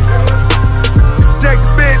 Sexy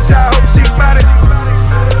bitch, I hope she bout it.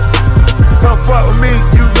 Come fuck with me,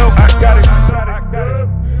 you know I got it.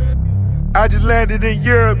 I just landed in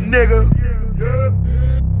Europe, nigga.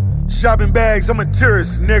 Shopping bags, I'm a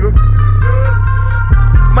tourist, nigga.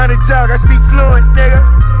 Money talk, I speak fluent, nigga.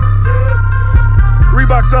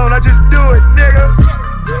 Reeboks on, I just do it, nigga.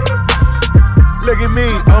 Look at me,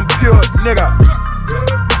 I'm pure, nigga.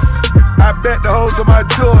 I bet the hoes on my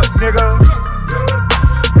tour, nigga.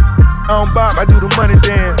 I don't bop, I do the money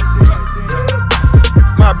dance.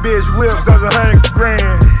 My bitch whip cause 100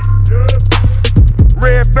 grand.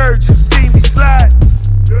 Red bird, you see me slide.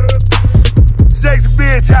 Sexy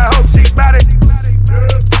bitch, I hope she bout it.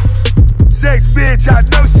 Sexy bitch, I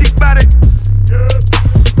know she bout it.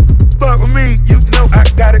 Fuck with me, you know I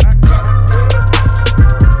got it.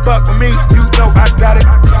 Fuck with me, you know I got it.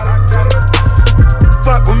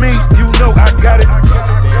 Fuck with me, you know I got it.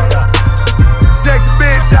 Sexy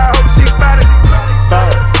bitch, I hope she bout it.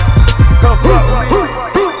 Come fuck with me.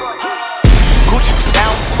 Gucci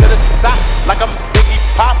down to the socks like I'm Biggie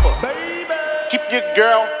Papa. Keep your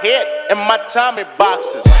girl head in my Tommy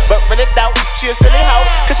boxes. But rent it out, she a silly hoe.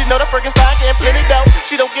 Cause she know the freaking style getting plenty dough.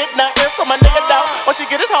 She don't get nothing from my nigga though. All she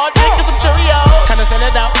get is hard dick and some Cheerios. Kinda send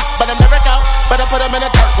it out, but I'm never out. Better put them in the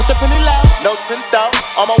dirt with the penny low. No tint out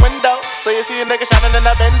on my window, so you see a nigga shining in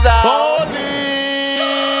the Benzo. Holy,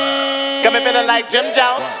 got me feeling like Jim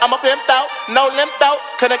Jones. I'm a pimped out, no limp out.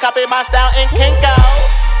 Couldn't copy my style in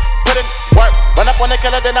Kinko's. Put in work, run up on the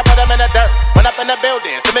killer, then I put him in the dirt. Run up in the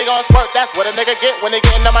building, see me gon' squirt. That's what a nigga get when they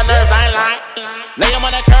gettin' on my nerves. I ain't lying. Lay him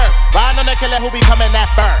on the curb, ride on the killer who be coming that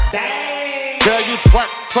firm. Girl, you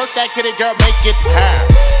twerk that kitty, girl, make it turn.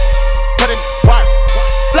 Put in work,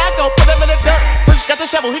 Flacco, put him in the dirt. Push got the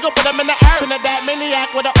shovel, he gon' put him in the earth. Trinidad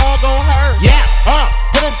maniac with it all gon' hurt. Yeah,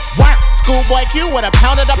 put in work. Schoolboy Q with a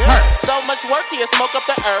pound of the purse. So much work, he'll smoke up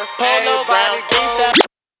the earth. Polo ground, ASAP.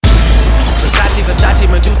 Versace,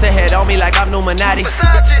 Medusa head on me like I'm Illuminati.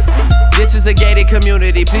 This is a gated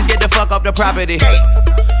community, please get the fuck off the property.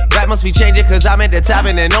 Rap must be changing cause I'm at the top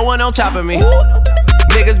and there's no one on top of me.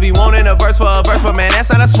 Niggas be wanting a verse for a verse, but man, that's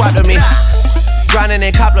not a swap to me. Grinding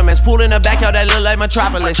in compliments, pool in the backyard that look like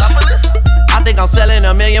Metropolis. I think I'm selling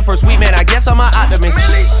 $1 million for sweet, man, I guess I'm an optimist.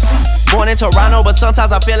 Born in Toronto, but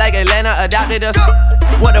sometimes I feel like Atlanta adopted us.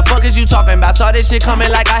 What the fuck is you talking about? Saw this shit coming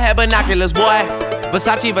like I had binoculars, boy.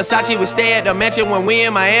 Versace, we stay at the mansion when we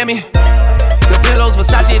in Miami. The pillows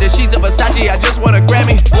Versace, the sheets of Versace, I just want a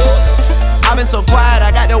Grammy. I've been so quiet,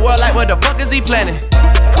 I got the world like what the fuck is he planning?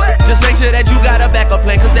 Just make sure that you got a backup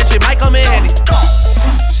plan, cause that shit might come in handy.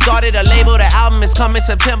 Started a label, the album is coming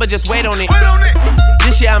September, just wait on it.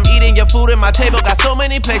 This year I'm eating your food and my table got so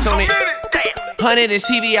many plates on it. 100 inch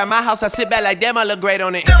TV at my house, I sit back like damn, I look great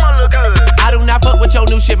on it. I do not fuck with your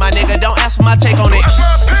new shit, my nigga. Don't ask for my take on it.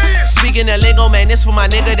 Speaking of lingo, man, this for my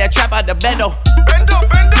nigga that trap out the bendo.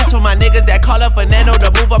 This for my niggas that call up Fernando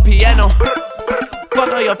to move a piano.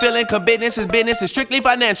 Fuck all your feeling, cause business is business, it's strictly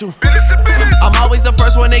financial. I'm always the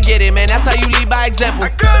first one to get it, man, that's how you lead by example.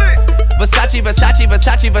 Versace, Versace,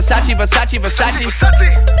 Versace, Versace, Versace, Versace.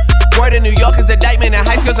 Word in New York is the indictment and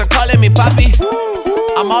high schools are calling me poppy.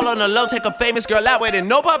 I'm all on the low, take a famous girl out with it,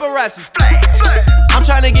 no paparazzi. I'm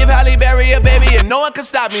trying to give Halle Berry a baby and no one can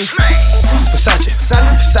stop me. Versace,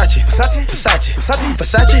 Versace, Versace, Versace, Versace,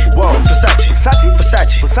 Versace, whoa, Versace, Versace,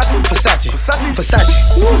 Versace, Versace, Versace, Versace,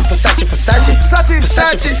 Versace, Versace,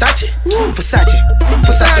 Versace, Versace,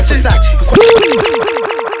 Versace, Versace, Versace.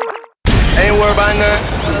 Ain't worried about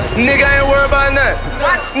nothing. Nigga ain't worried about nothing.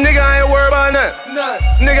 Nigga ain't worried about nothing.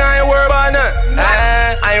 Nigga ain't worried about nothing.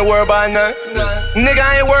 I ain't worried about nothing. Nigga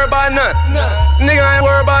ain't worried about nothing. Nigga ain't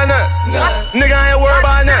worried about nothing. Nigga ain't worried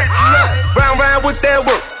about nothing. Round with that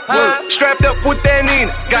work. Strapped up with that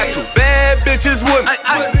Nina. Got two bad bitches with me.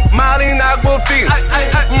 Molly Aquafina.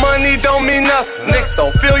 Money don't mean nothing. Niggas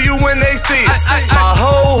don't feel you when they see it. My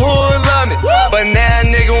whole hood love me, but now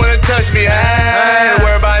nigga wanna touch me. I ain't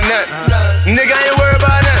worried about nothing. Nigga ain't worried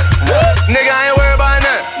about nothing. Nigga ain't worried about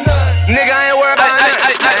nothing. Nigga ain't worried about nothing.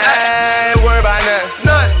 I ain't worried about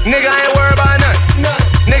nothing. Nigga ain't worried about nothing.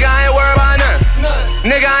 Nigga ain't worried about nothing.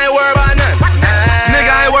 Nigga ain't worried about nothing.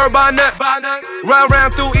 Nigga ain't worried about nothing.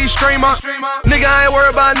 Round through each streamer. Nigga ain't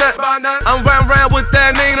worried about nothing. I'm round with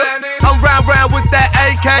that Nina. I'm round with that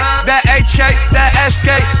AK, that HK, that SK,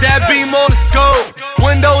 that beam on the scope.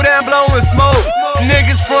 Window down blowing smoke.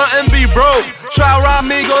 Niggas front and be broke. Try rob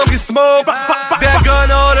me, gon' get smoked. That gun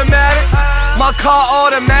automatic, my car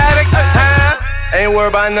automatic. Ain't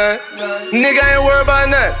worried about nothing. Nigga ain't worried about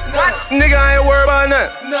nothing. Nigga ain't worried about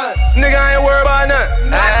nothing. Nigga ain't worried about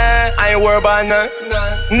nothing. I ain't worried about nothing.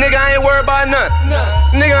 Nigga ain't worried about nothing.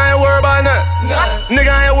 Nigga ain't worried about nothing.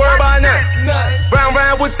 Nigga ain't worried about nothing.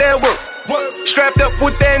 Round with that work. Strapped up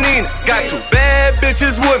with that Nina. Got two bad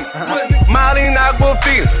bitches with me. Molly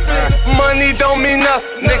Aquafina. Money don't mean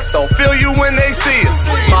nothing. Niggas don't feel you when they see it.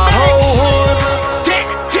 My whole hood.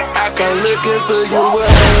 I come looking for you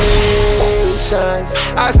Haitians.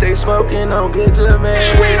 I stay smoking on good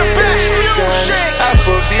Jamaicans. I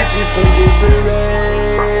forbid you from different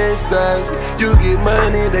races. You get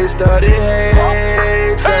money, they started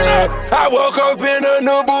hating. I woke up in a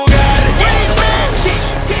new Bugatti.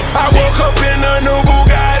 I woke up in a new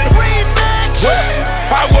Bugatti.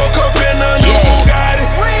 I woke up in a new Bugatti.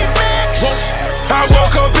 I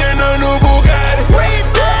woke up in a new Bugatti.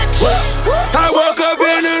 I woke up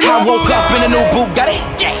in a new Bugatti. I woke up in a new Bugatti.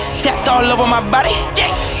 Tats all over my body.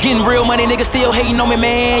 Getting real money, niggas still hating on me,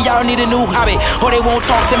 man. Y'all need a new hobby, or they won't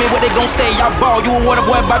talk to me. What they gon' say? Y'all ball, you a water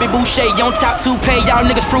boy, Bobby Boucher. You on top 2Pay. Y'all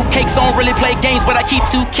niggas fruitcakes, don't really play games, but I keep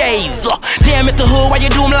 2Ks. Damn, Mr. Hood, why you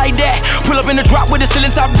do me like that? Pull up in the drop with the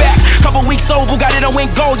ceiling top back. Couple weeks old, Bugatti done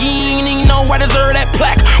went gold. You ain't even know I deserve that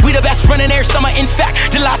plaque. We the best running air summer, in fact.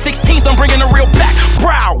 July 16th, I'm bringing the real back.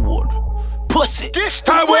 Broward. Pussy.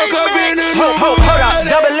 I woke up in a new Hold up,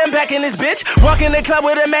 double impact in this bitch. Walk in the club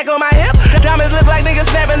with a Mac on my hip. Diamonds look like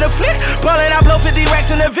niggas snapping the flip. Ballin', I blow 50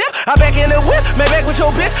 racks in the VIP. I back in the whip, man back with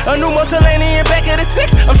your bitch. A new Mussolini back of the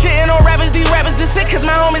 6. I'm shitting on rappers, these rappers is sick. Cause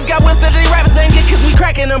my homies got whipped that these rappers ain't get. Cause we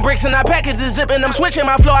cracking them bricks and I package the zip. And I'm switching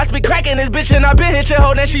my flow, I speak cracking this bitch. And I been hit your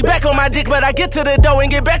hoe, then she back on my dick. But I get to the door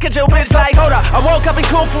and get back at your bitch like, hold up. I woke up in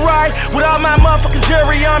cool Ferrari with all my motherfucking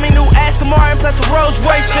jewelry on me. New Aston Martin plus a Rolls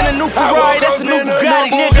Royce and a new Ferrari. That's a new Bugatti,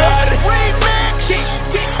 nigga.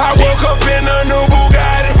 I woke up in a new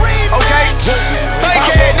Bugatti. Okay? Fake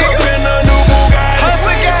ass nigga. I woke up in a new Bugatti.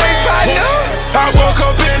 Hustle gang partner. I woke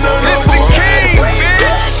up in a new Bugatti. Mr. King,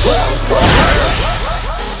 bitch.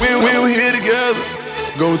 We here together.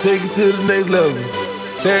 Gonna take it to the next level.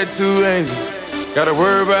 Tattoo angels. Gotta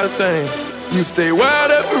worry about a thing. You stay wide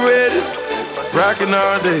up and ready. Rockin'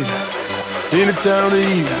 all day. Any time of the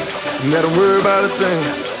evening. You gotta worry about a thing.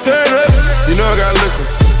 Turn up. You know I got liquor.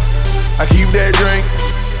 I keep that drink.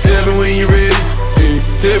 Tell me when you ready.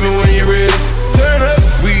 Tell me when you ready. Turn up.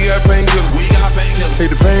 We got painkillers. Take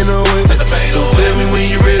the pain away. So tell me when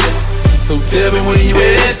you ready. So tell me when you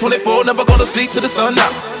ready. 24, never go to sleep till the sun out.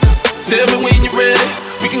 Tell me when you ready.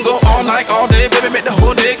 We can go all night, all day, baby, make the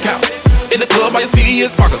whole day count. In the club, all you see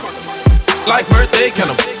is pockets, like birthday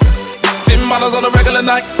candles. 10 models on a regular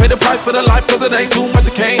night. Pay the price for the life, cause it ain't too much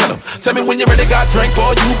you can't handle. Tell me when you're ready, got drink for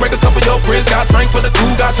you. Break a couple of your friends, got drink for the crew.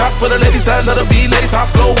 Got shots for the ladies that let her be ladies. Top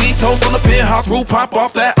flow, we toast on the penthouse roof. Pop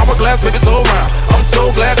off that hourglass, baby, so round. I'm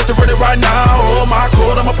so glad that you're ready right now. Oh my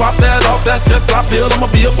God, I'ma pop that off. That's just how I feel, I'ma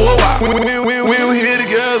be up for a while. When we here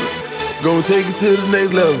together, gon' take it to the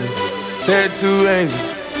next level. Tattoo angels,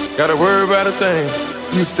 gotta worry about a thing.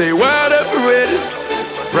 You stay wide up and ready,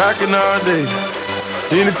 rockin' all day.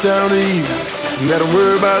 Anytime of the evening, you gotta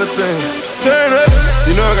worry about a thing. Turn up,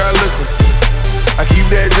 you know I got liquor. I keep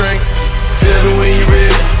that drink. Tell me when you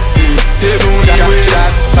ready. Tell me when you ready.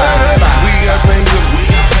 We got pain with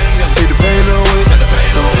me. Take the pain away.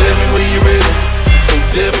 So tell me when you ready. So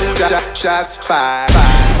tell me. Shots fired.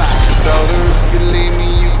 Told her if you leave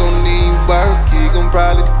me, you gon' need work. He gon'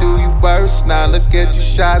 probably do you worse. Now look at your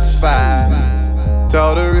shots fired.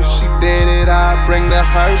 Told her if she did it, I'd bring the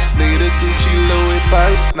hearse. Leave the Gucci Louis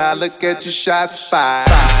purse. Now look at your shots fired.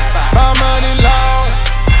 My money long,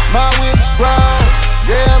 my whip's grown.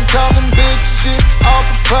 Yeah, I'm talking big shit off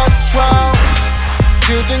of Patron.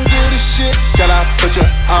 You didn't get the shit, girl, I put you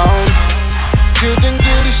on. You didn't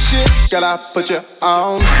get the shit, girl, I put you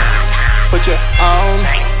on. Put you on.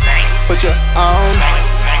 Put you on.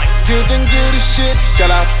 You didn't get the shit,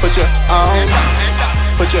 girl, I put you on.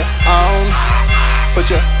 Put you on. Put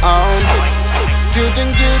you on. You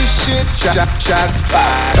didn't get the shit. Shots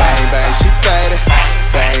fired. Bang bang, she faded.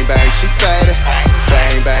 Bang bang, she faded.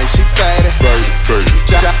 Bang bang, she faded.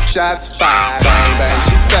 Shots fired. Bang bang,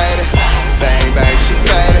 she faded. Bang bang, she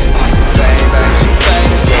faded. Bang bang, she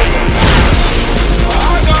faded.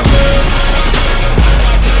 I got love.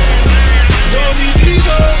 Don't need these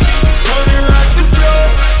up. Running like the flow.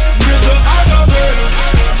 Nigga, I got love.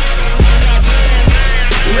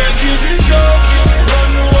 Let's get this up. Run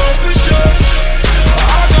the world for sure.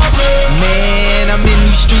 I got love. Man, I'm in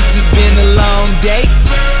these streets, it's been a long day.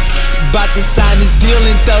 Bout to sign this deal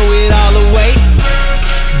and throw it all away.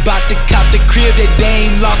 Bout to cop the crib that they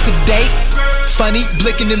ain't lost a date. Funny,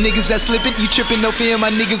 blicking them niggas that slippin'. You trippin', no fear,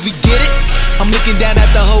 my niggas, we get it. I'm looking down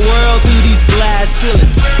at the whole world through these glass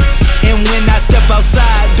ceilings. And when I step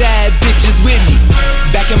outside, bad bitches with me.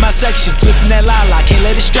 Back in my section, twisting that la-la, can't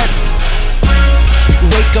let it stress me.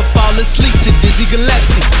 Wake up, fall asleep to Dizzy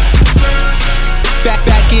Gillespie. Back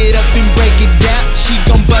it up and break it down. She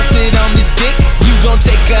gon' bust it on this dick. You gon'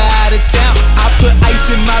 take her out of town. I put ice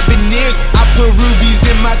in my veneers. I put rubies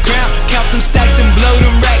in my crown. Count them stacks and blow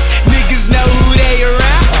them racks. Niggas know who they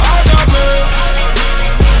around. I got love.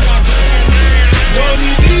 Don't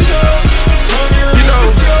need these up. You know,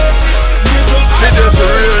 this just a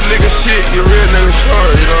real nigga shit. You real nigga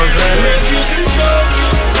story, you know what I'm saying?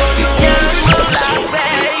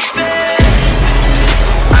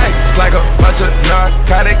 Ice like a bunch of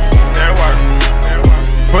narcotics.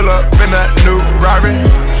 Pull up in a new Rari.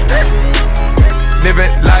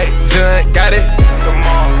 Living like John got it.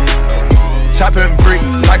 Chopping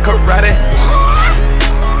bricks like karate.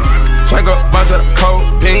 Drink a bunch of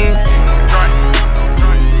codeine.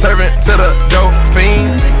 Serving to the dope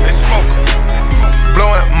fiends.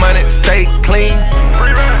 Blowing money, stay clean.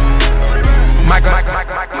 Michael.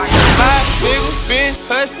 My nigga been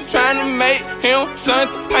hustlin', tryna make him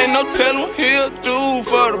something. Ain't no tellin' he'll do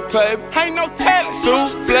for the paper. Ain't no tellin'.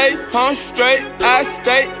 Souffle, I'm straight, I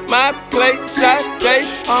stay my plate. Shot day,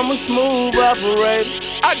 I'm a smooth operator.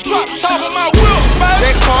 I drop top of my wheel, baby.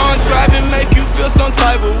 That car driving make you feel some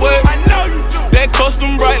type of way. I know you do. That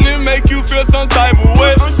custom brightly make you feel some type of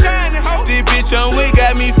way. I'm shining, ho. This bitch on we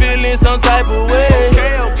got me feeling some type of way.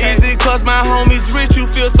 Okay. Is it cause my homies rich, you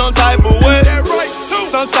feel some type of way? That right, too.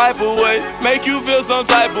 Some type of way, make you feel some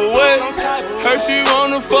type of way. Her she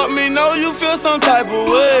wanna fuck me, know you feel some type of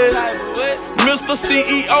way. Mr.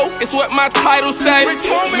 CEO, it's what my title say.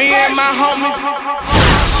 Me and my homies.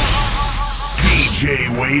 DJ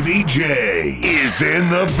Wavy J is in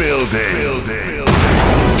the building.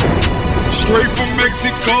 Straight from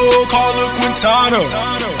Mexico, call her Quintana.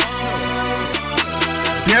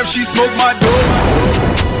 Damn, she smoked my dope.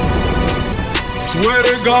 Swear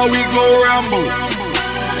to God, we gon' ramble.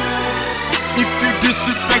 If you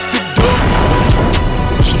disrespect the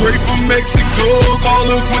dope. Straight from Mexico, call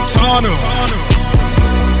her Quintana.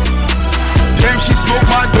 Damn, she smoked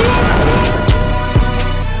my dope.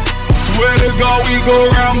 Swear to God, we gon'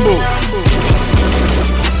 ramble.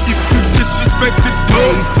 If you disrespect the dope.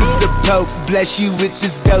 Praise to the Pope, bless you with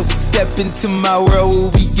this dope. Step into my world where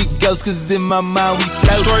we get ghosts, cause in my mind we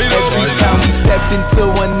float. Every time we step into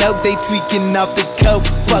one note, they tweaking off the coke.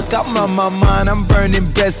 Fuck, I'm on my mind, I'm burning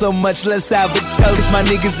bread so much, let's have a toast. My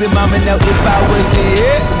niggas and mama know if I wasn't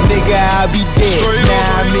here, nigga, I'd be dead.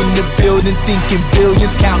 Now I'm in the building thinking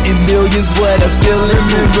billions, counting millions, what a feeling.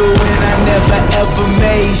 Remember when I never ever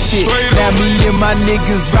made shit. Now me and my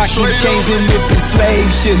niggas rocking chains and ripping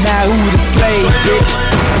slave shit. Now who the slave, bitch?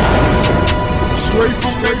 Straight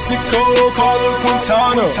from Mexico, call her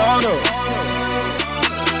Quintana.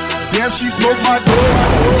 Damn, she smoked my dope.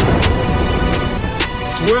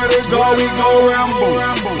 Swear to God, we gon' ramble.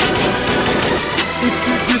 If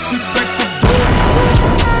you disrespect the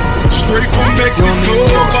boat. Straight from Mexico,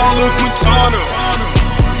 call her Quintana.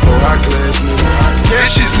 High class, nigga.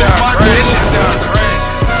 This shit sound crazy.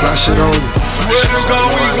 Fly shit on you. Swear to God,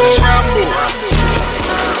 we gon' ramble.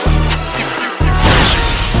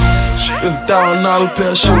 It's $1,000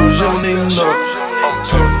 pair of shoes, you don't even know it.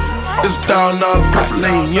 It's $1,000 purple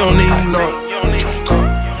lane, you don't even know it.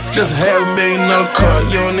 Just $500,000 car,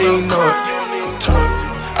 you don't even know it.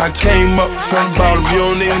 I came up from the bottom, you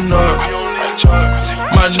don't even know it.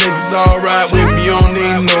 My niggas alright with me, you don't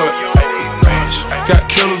even know it. Got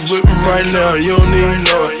killers with me right now, you don't even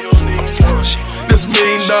know it. This $1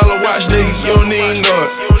 million watch, nigga, you don't even know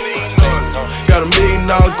it. Got $1 million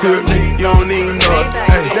crib, nigga, you don't even know it.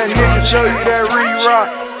 Hey, that nigga show you that re-rock,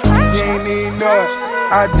 you ain't even know it.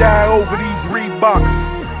 I die over these Reeboks,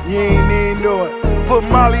 you ain't even know it. Put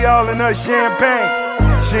Molly all in her champagne,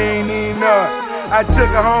 she ain't even know it. I took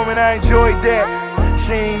her home and I enjoyed that,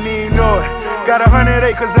 she ain't even know it. Got 100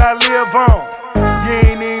 acres I live on, you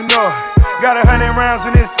ain't even know it. Got 100 rounds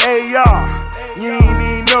in this AR, you ain't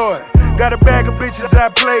even know it. Got a bag of bitches I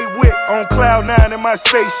play with on Cloud 9 in my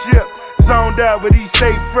spaceship. Zoned out, but he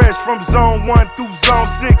stay fresh from zone 1 through zone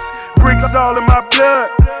 6. Bricks all in my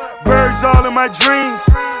blood, birds all in my dreams,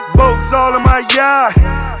 boats all in my yard.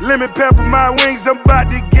 Lemon pepper my wings, I'm about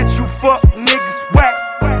to get you fuck niggas whack.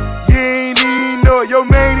 You ain't even know it. Your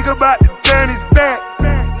main nigga about to turn his back.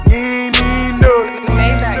 You ain't even know it.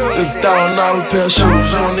 It's $1,000 pair of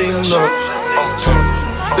shoes, you don't even know it.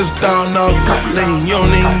 It's $1,000 purple lane, you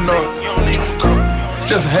don't even know it.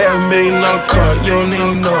 Just $500,000 car, you don't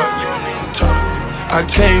even know it. I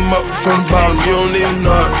came up from the bottom, you don't even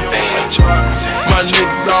know it. My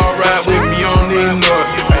niggas alright with me, you don't even know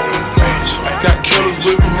it. Got killers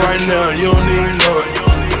with me right now, you don't even know it.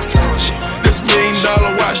 This $1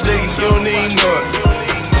 million watch, nigga, you don't even know it.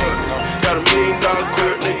 Got $1 million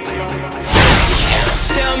crib, nigga.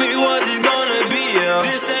 Tell me what's it gonna be, yeah.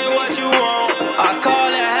 This ain't what you want. I call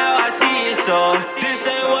it how I see it, so this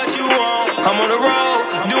ain't what you want. I'm on the road,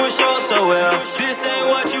 doing shows so well. This ain't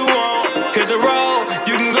what you want. Cause the road,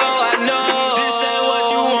 you can go, I know. This ain't what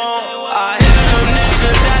you want. I hear them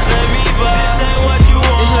niggas after me, but this ain't what you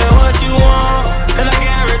want. This ain't what you want. And I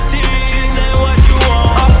guarantee this ain't what you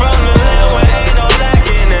want. I'm from the land where ain't no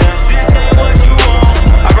lacking now. This ain't what you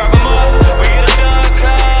want. I rock them up, we get a gun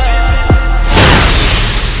cut.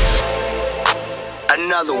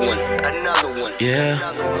 Another one. Yeah.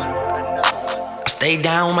 I stay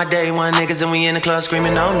down with my day one niggas and we in the club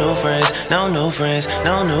screaming no new friends, no new friends,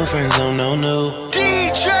 no new friends, no new.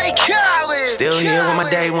 DJ Khaled. Still here with my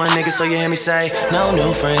day one niggas, so you hear me say no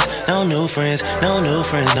new friends, no new friends, no new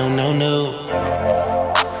friends, no new.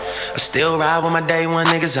 I still ride with my day one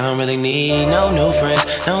niggas, I don't really need no new friends,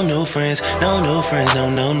 no new friends, no new friends, no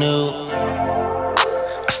new.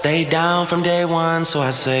 I stay down from day one, so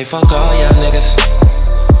I say fuck all y'all niggas,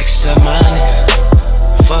 except my niggas.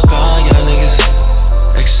 Fuck all y'all niggas,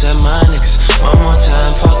 except my niggas. One more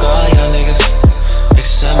time, fuck all y'all niggas,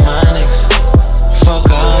 except my niggas. Fuck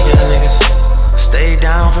all y'all niggas. Stay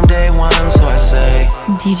down from day one, so I say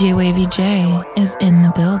DJ Wavy J is in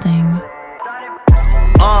the building.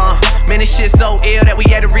 Man, this shit so ill that we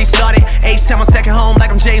had to restart it. H-Town, my second home,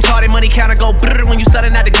 like I'm James Harden. Money counter go brrr when you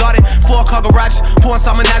selling out the garden. 4-car garages, porn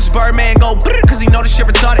star menages. Birdman go brrr, cause he know this shit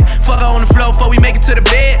retarded. Fuck her on the floor before we make it to the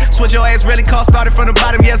bed. Switch your ass really cost, started from the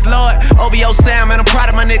bottom, yes lord. OVO Sam, man, I'm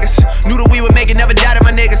proud of my niggas. Knew that we would make it, never doubted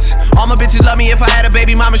my niggas. All my bitches love me, if I had a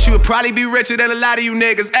baby mama, she would probably be richer than a lot of you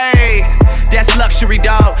niggas. Ayy, that's luxury,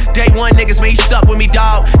 dog. Day one niggas, man, you stuck with me,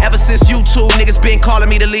 dog. Ever since you two niggas been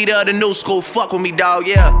calling me the leader of the new school. Fuck with me, dog,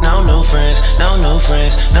 yeah. no new friends, no new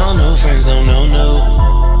friends, no new friends, no new.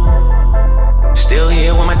 Still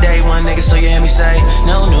here with my day one niggas, so you hear me say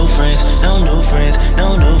no new friends, no new friends,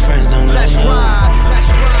 no new friends, no new. Let's ride.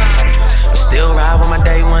 I still ride with my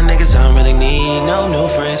day one niggas, I don't really need no new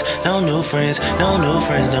friends, no new friends, no new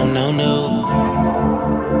friends, no new.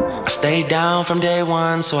 I stay down from day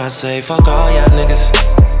one, so I say fuck all y'all niggas,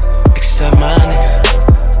 except my niggas.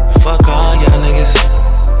 Fuck all y'all niggas,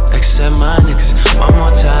 except my niggas. One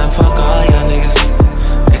more time, fuck all y'all niggas,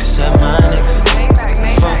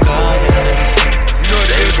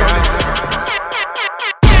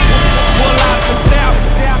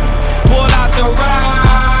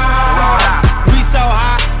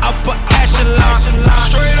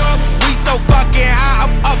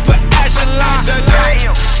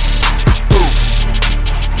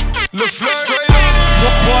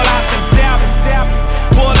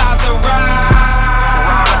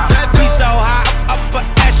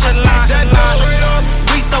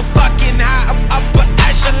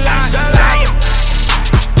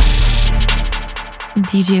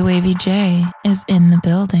 DJ Wavy J is in the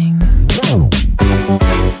building.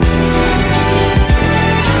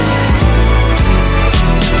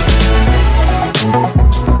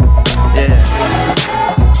 Yeah.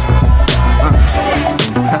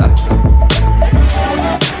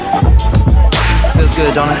 Feels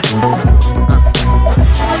good, don't it?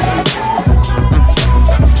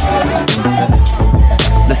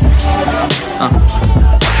 Listen.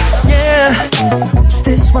 Yeah,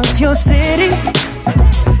 this was your city.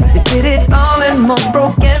 You did it all and more,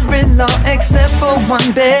 broke every law except for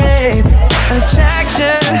one, babe.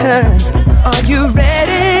 Attraction, are you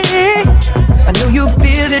ready? I know you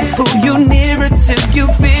feel it, pull you nearer till you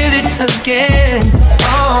feel it again.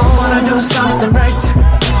 Oh, wanna do something right,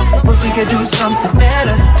 but we could do something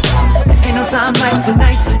better. There ain't no time like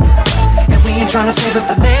tonight, and we ain't tryna save it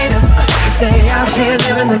for later. We stay out here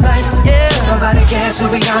living the life, yeah. Nobody cares who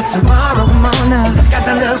we are tomorrow. Come on now, got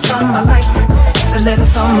that little something I like, the little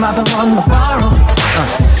something I've been wanting to borrow.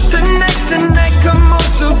 Tonight's the night, come on,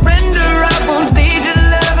 surrender. I won't lead your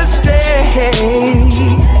love astray,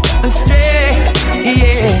 astray,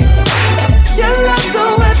 yeah. Your love's a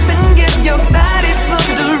weapon, give your body some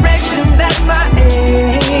direction. That's my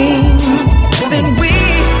aim. Then we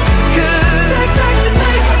could take back the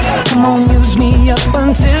night. Come on, use me up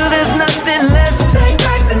until there's nothing left. Take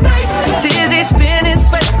back the night. Dizzy, spinning,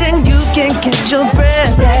 sweating, you can't catch your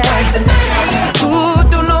breath. Take back the night. Ooh,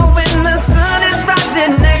 don't know when the sun is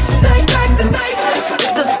rising next. Take back the night. So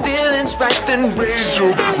if the feeling's right, then raise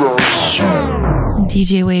your glass.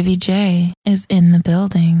 DJ Wavy J is in the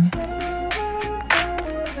building.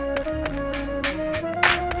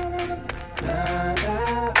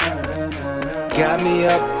 Got me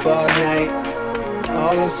up all night.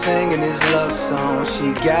 All I'm singing is love songs.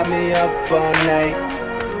 She got me up all night.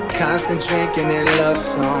 Constant drinking and love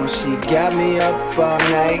songs. She got me up all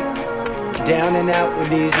night. Down and out with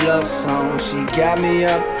these love songs. She got me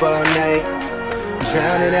up all night.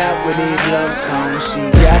 Drowning out with these love songs. She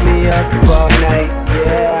got me up all night.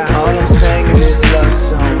 Yeah. All I'm singing is love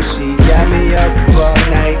songs. She got me up all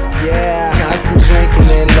night. Yeah. Constant drinking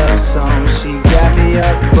and love songs. She got me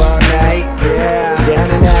up all night. Yeah.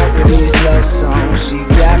 Down and out with these love songs. She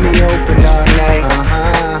got me open all night.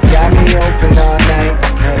 Got me open all night.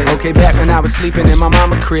 Hey. Okay, back when I was sleeping in my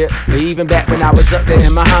mama crib, or even back when I was up there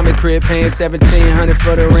in my Muhammad crib, paying $1,700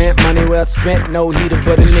 for the rent, money well spent, no heater,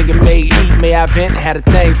 but a nigga made heat. May I vent? Had a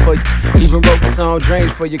thing for you. Even wrote the song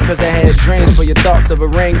Dreams for you, cause I had dreams for your thoughts of a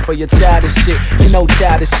ring for your childish shit. You know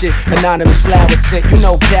childish shit, anonymous flower scent, you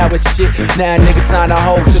know coward shit. Now niggas signed a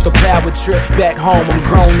hoe, took a power trip. Back home, I'm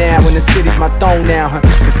grown now, and the city's my throne now, huh?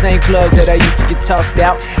 The same clubs that I used to get tossed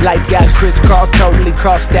out. Life got crisscrossed, totally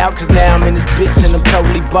crossed out, cause now I'm in this bitch and I'm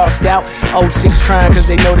totally bossed out. Old chicks crying cause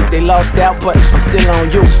they know that they lost out, but I'm still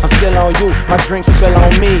on you, I'm still on you. My drink spill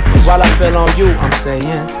on me while I feel on you. I'm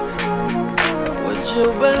saying, would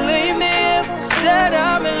you believe me if I said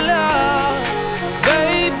I'm in love?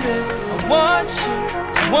 Baby, I want you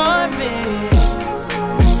to want me.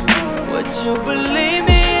 Would you believe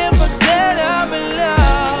me if I said I'm in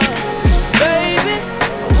love? Baby, I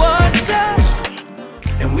want you.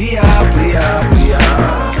 And we are. Got me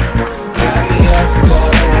up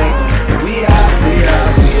all night. And we are.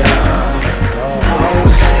 All I'm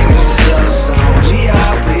singing is love songs. We are.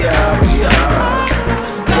 Got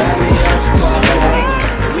me up all night.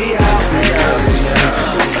 And we are.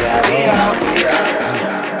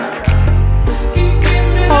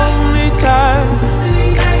 Hold me tight,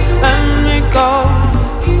 let me go.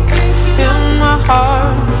 Heal my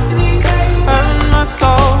heart, hurt my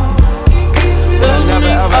soul. You never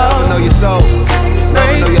ever know your soul.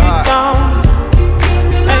 Never know your heart.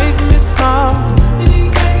 Make me smile,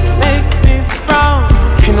 make me frown.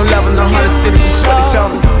 Ain't no love in the heart of the city, that's what they tell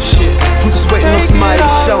me. Shit, I'm just waiting on somebody to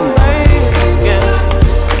show me.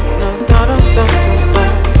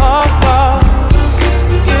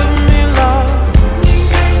 Give me love,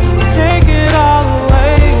 take it all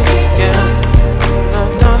away.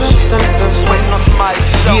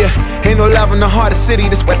 Yeah, ain't no love in the heart of the city,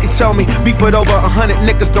 that's what they told me. Beef with over 100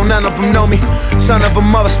 niggas, don't none of them know me. Son of a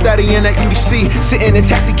mother studying at UBC, sitting in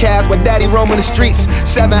taxi cabs with daddy roaming the streets.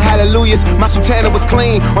 7 hallelujahs, my sultana was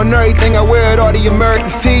clean. On everything I wear it, all the American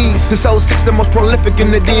tees. This 06 the most prolific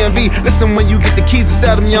in the DMV. Listen, when you get the keys to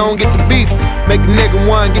sell them, you don't get the beef. Make a nigga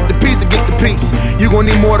one, get the piece to get the piece. You gon'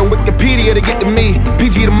 need more than Wikipedia to get to me.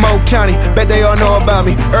 PG to Mo County, bet they all know about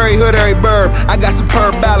me. Every hood, every burb, I got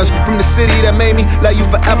superb balance. From the city that made me, love you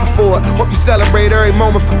forever for it. Hope you celebrate every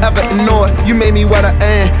moment forever and know it. You made me what I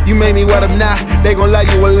am, you made me what I'm not. They gon' love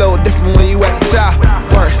you a little different when you at the top.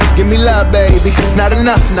 Work, give me love, baby. Not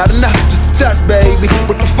enough, just a touch, baby.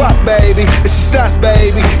 What the fuck, baby? It's just us,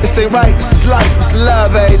 baby. This ain't right, this is life, it's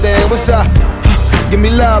love, baby. What's up? Give me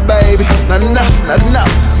love, baby. Not enough,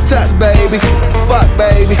 just a touch, baby. What the fuck,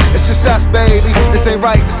 baby? It's just us, baby. This ain't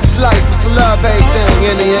right, this is life, it's love, everything.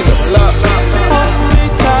 In the end, love. Hold me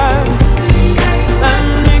tight, let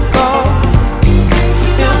me go.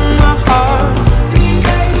 In my heart,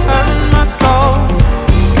 hurt my soul.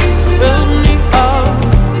 Build me up,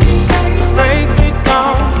 break me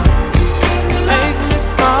down, make me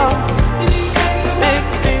smile, make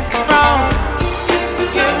me frown.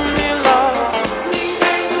 Give me love,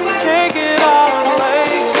 take it all away.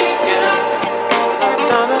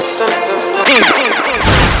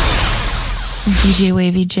 DJ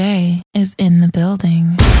Wavy J is in the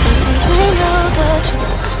building.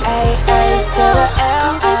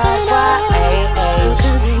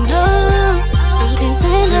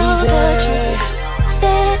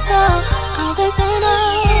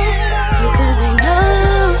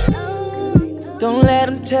 Don't let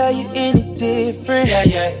them tell you any different.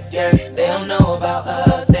 Yeah. They don't know about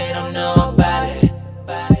us, they don't know about it.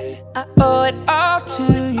 I owe it all to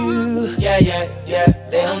you. Yeah.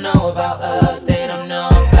 They don't know about us, they don't know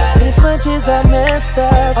about it. And as much as I messed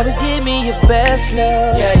up, always give me your best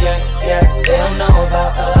love. Yeah. They don't know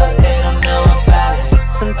about us, they don't know about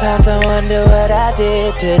it. Sometimes I wonder what I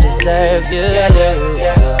did to deserve you. Yeah. They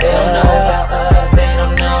don't know about us, they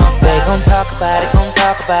don't know about it. They gon' talk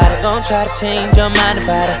about it, gon' try to change your mind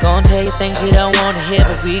about it. Gon' tell you things you don't wanna hear,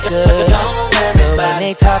 but we good. So when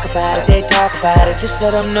they talk about it, just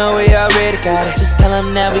let them know we already got it. Just tell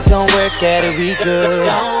them that we gon' work at it, we good.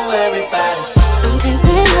 Don't worry about it. Don't think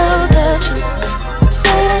they know the truth.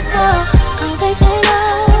 Say that's all, don't think they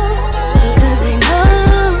know. How could they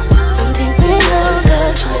know? Don't think they know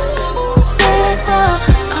the truth. Say that's all,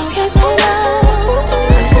 don't think they know.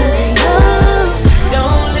 How could they know?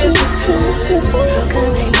 Don't listen to it. How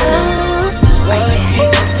could they know? What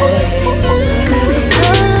people say. How could they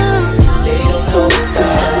know? They don't know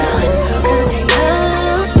about it. How could they know?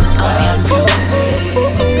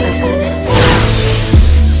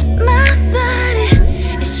 My body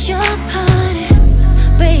is your party,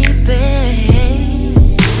 baby.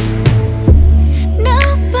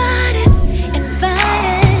 Nobody's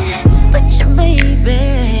invited but your baby.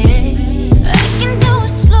 I can do it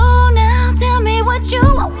slow now. Tell me what you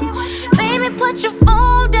want. Baby, put your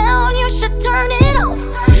phone down. You should turn it off.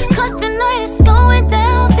 'Cause tonight is going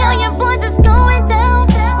down. Tell your boys it's going down.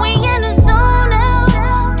 We in the zone now.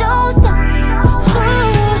 Don't stop.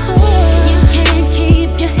 You can't keep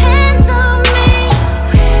your hands on me.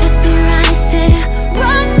 Just be right there.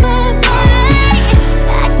 Rock my body.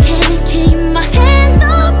 I can't keep my hands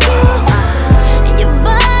off you. Your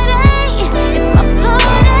body is my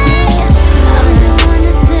party. I'm doing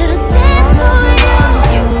this little dance for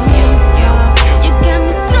you. You got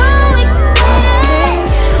me so excited.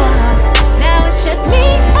 Now it's just me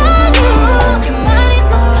and you. Your body's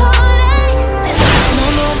my party. No,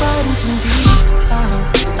 nobody can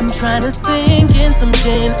beat. I'm trying to sink in some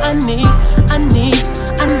gin. I need.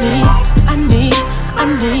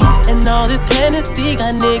 And all this Hennessy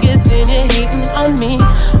got niggas in it hating on me.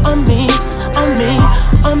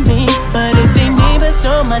 But if they neighbors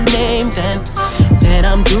know my name, then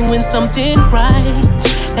I'm doing something right.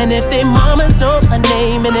 And if they mamas know my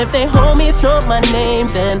name, and if they homies know my name,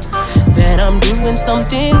 then I'm doing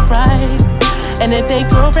something right. And if they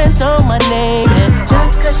girlfriends know my name, and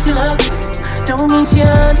just 'cause she loves me, don't mean she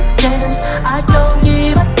understands. I don't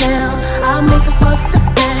give a damn. I'll make her fuck the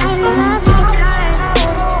band.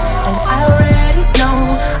 And I already know.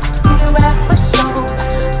 I see her at my show,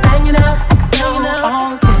 banging out XO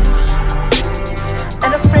all day.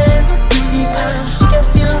 And her friends are free. She can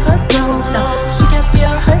feel her throne. No, she can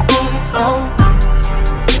feel her knees. Oh.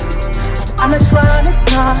 And I'm not trying to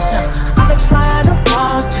talk. No, I'm not trying to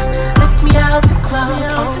walk. Just lift me out the club.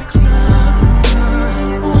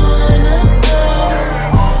 One of those.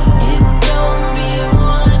 It's gonna be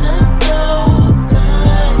one of those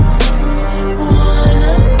nights. One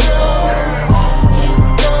of those.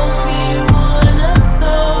 It's gonna be one of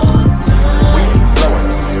those nights. We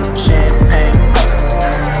blowin' champagne up,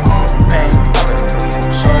 pain up,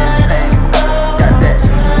 champagne up. Got that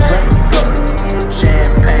drink flowin',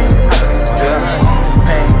 champagne up,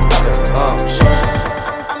 pain up,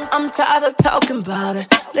 champagne. I'm tired of talking about it.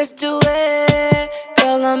 Let's do it.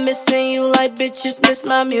 Girl, I'm missing you like bitches miss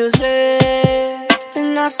my music.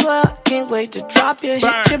 And I swear I can't wait to drop you.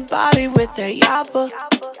 Hit your body with that yapper.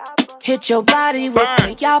 Hit your body with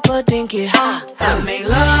that yapper, then get high. I make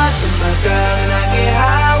love to my girl and I get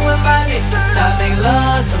high with my niggas. I make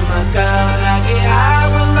love to my girl and I get high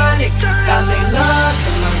with my niggas.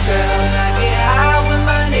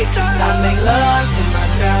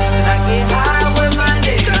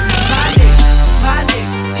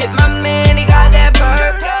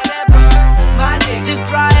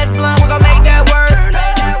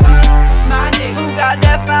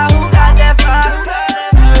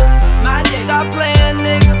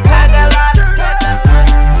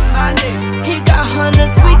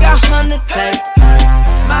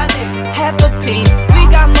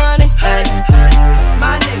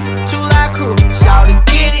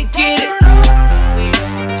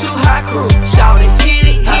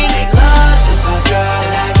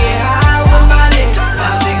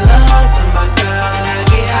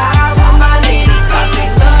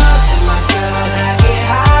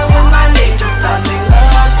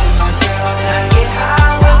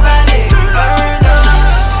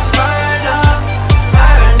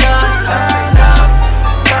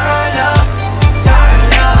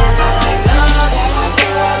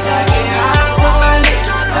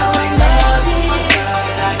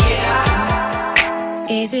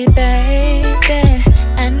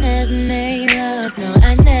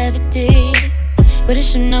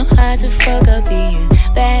 know how to fuck up, be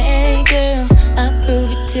a bad girl. I'll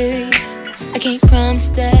prove it to you. I can't promise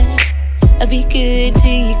that I'll be good to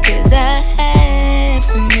you, cause I have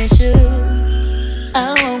some issues.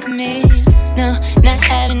 I won't commit, no, not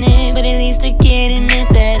having it, but at least I can admit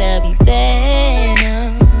that I'll be bad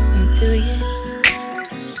to you.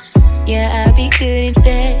 Yeah, I'll be good in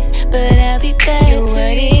bed, but I'll be bad to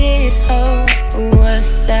what it is, oh,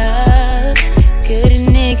 what's up? Could a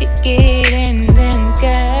nigga get in them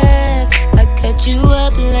guys? I cut you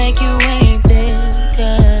up like you ain't been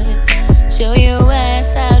cut. Show your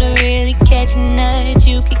ass how to really catch a nut.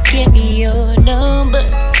 You could give me your number,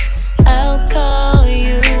 I'll call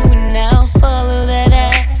you and I'll follow that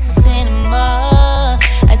ass in the mall.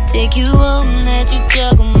 I take you home, let you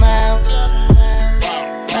juggle my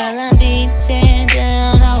while I'm beating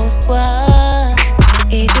down all squad.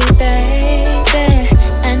 Is it bad that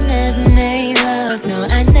I never made love? No,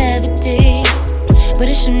 I never did. But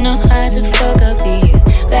I should know how to fuck up, be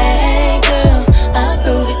a bad girl. I'll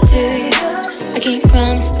prove it to you. I can't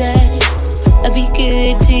promise that I'll be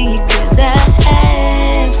good to you, cause I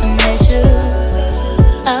have some issues.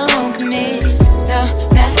 I won't commit, no,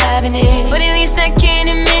 not having it, but at least I can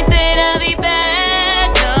admit that I'll be bad,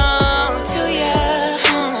 to you.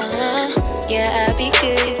 Yeah, I'll be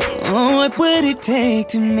good. Oh, what would it take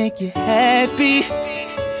to make you happy?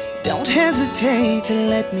 Don't hesitate to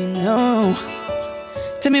let me know.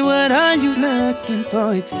 Tell me, what are you looking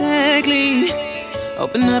for exactly?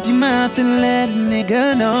 Open up your mouth and let a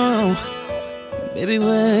nigga know. Baby,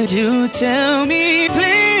 would you tell me,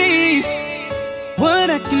 please, what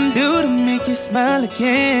I can do to make you smile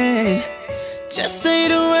again? Just say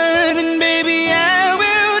the word and baby, I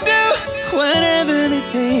will do whatever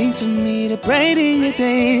it takes for me to brighten your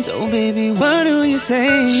day. So baby, what do you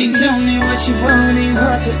say? She told me what she wanted,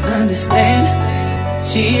 hard to understand.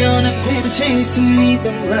 She on a paper chase and needs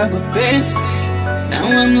them rubber bands. Now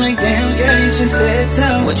I'm like, damn girl, you should said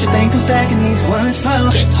so. What you think I'm stacking these ones for?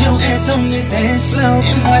 Get your ass on this dance floor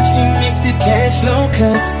and watch me make this cash flow.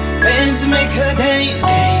 Cause bands make her dance,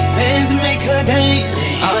 bands make her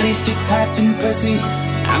dance. All these chicks popping pussy,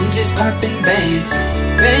 I'm just popping bands.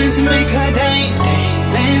 Bands make her dance,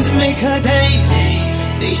 bands make her dance.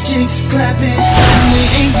 These chicks clapping, and we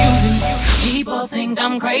ain't using. People think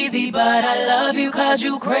I'm crazy, but I love you cause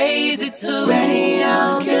you crazy too.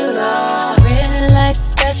 Radio killer. Red light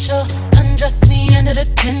special, undress me under the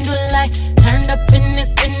candlelight. Turned up in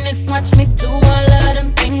this business, watch me do all of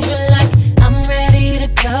them things you like. I'm ready to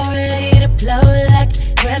go, ready to blow like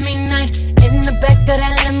Grammy night. In the back of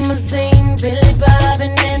that limousine, Billy Bob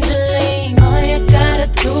and Angeline. All you gotta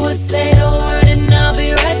do is say the word and I'll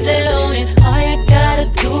be right there on it. All you gotta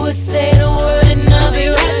do is say the word and I'll be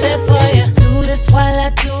right there for you. Do this while I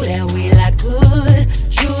do that, we like good,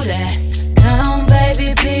 true that. Come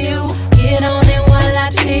baby, be you, get on it while I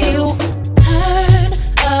see you. Turn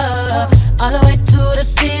up, all the way to the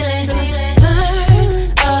ceiling.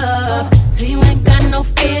 Burn up, till you ain't got no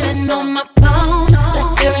feeling on my phone.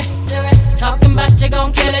 Let's hear it, talking about you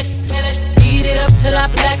gon' kill it. Beat it up till I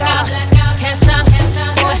black out, cash out,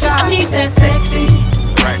 boy, I need that sexy,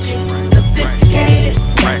 sophisticated,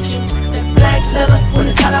 that black leather when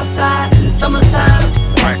it's hot outside in the summertime.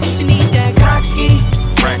 She need that cocky,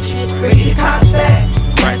 ready to cock back,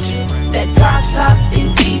 that drop top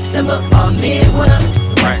in December or midwinter.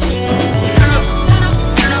 Turn up, turn up,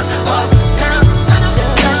 turn up, turn up, turn up,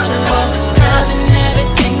 turn up. Loving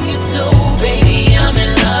everything you do, baby, I'm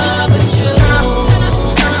in love with you. Turn up, turn up,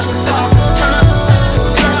 turn up, turn up,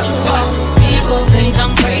 turn up, turn up. People think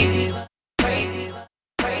I'm crazy, crazy,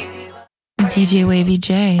 crazy. DJ Wavy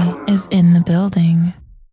J is in the building.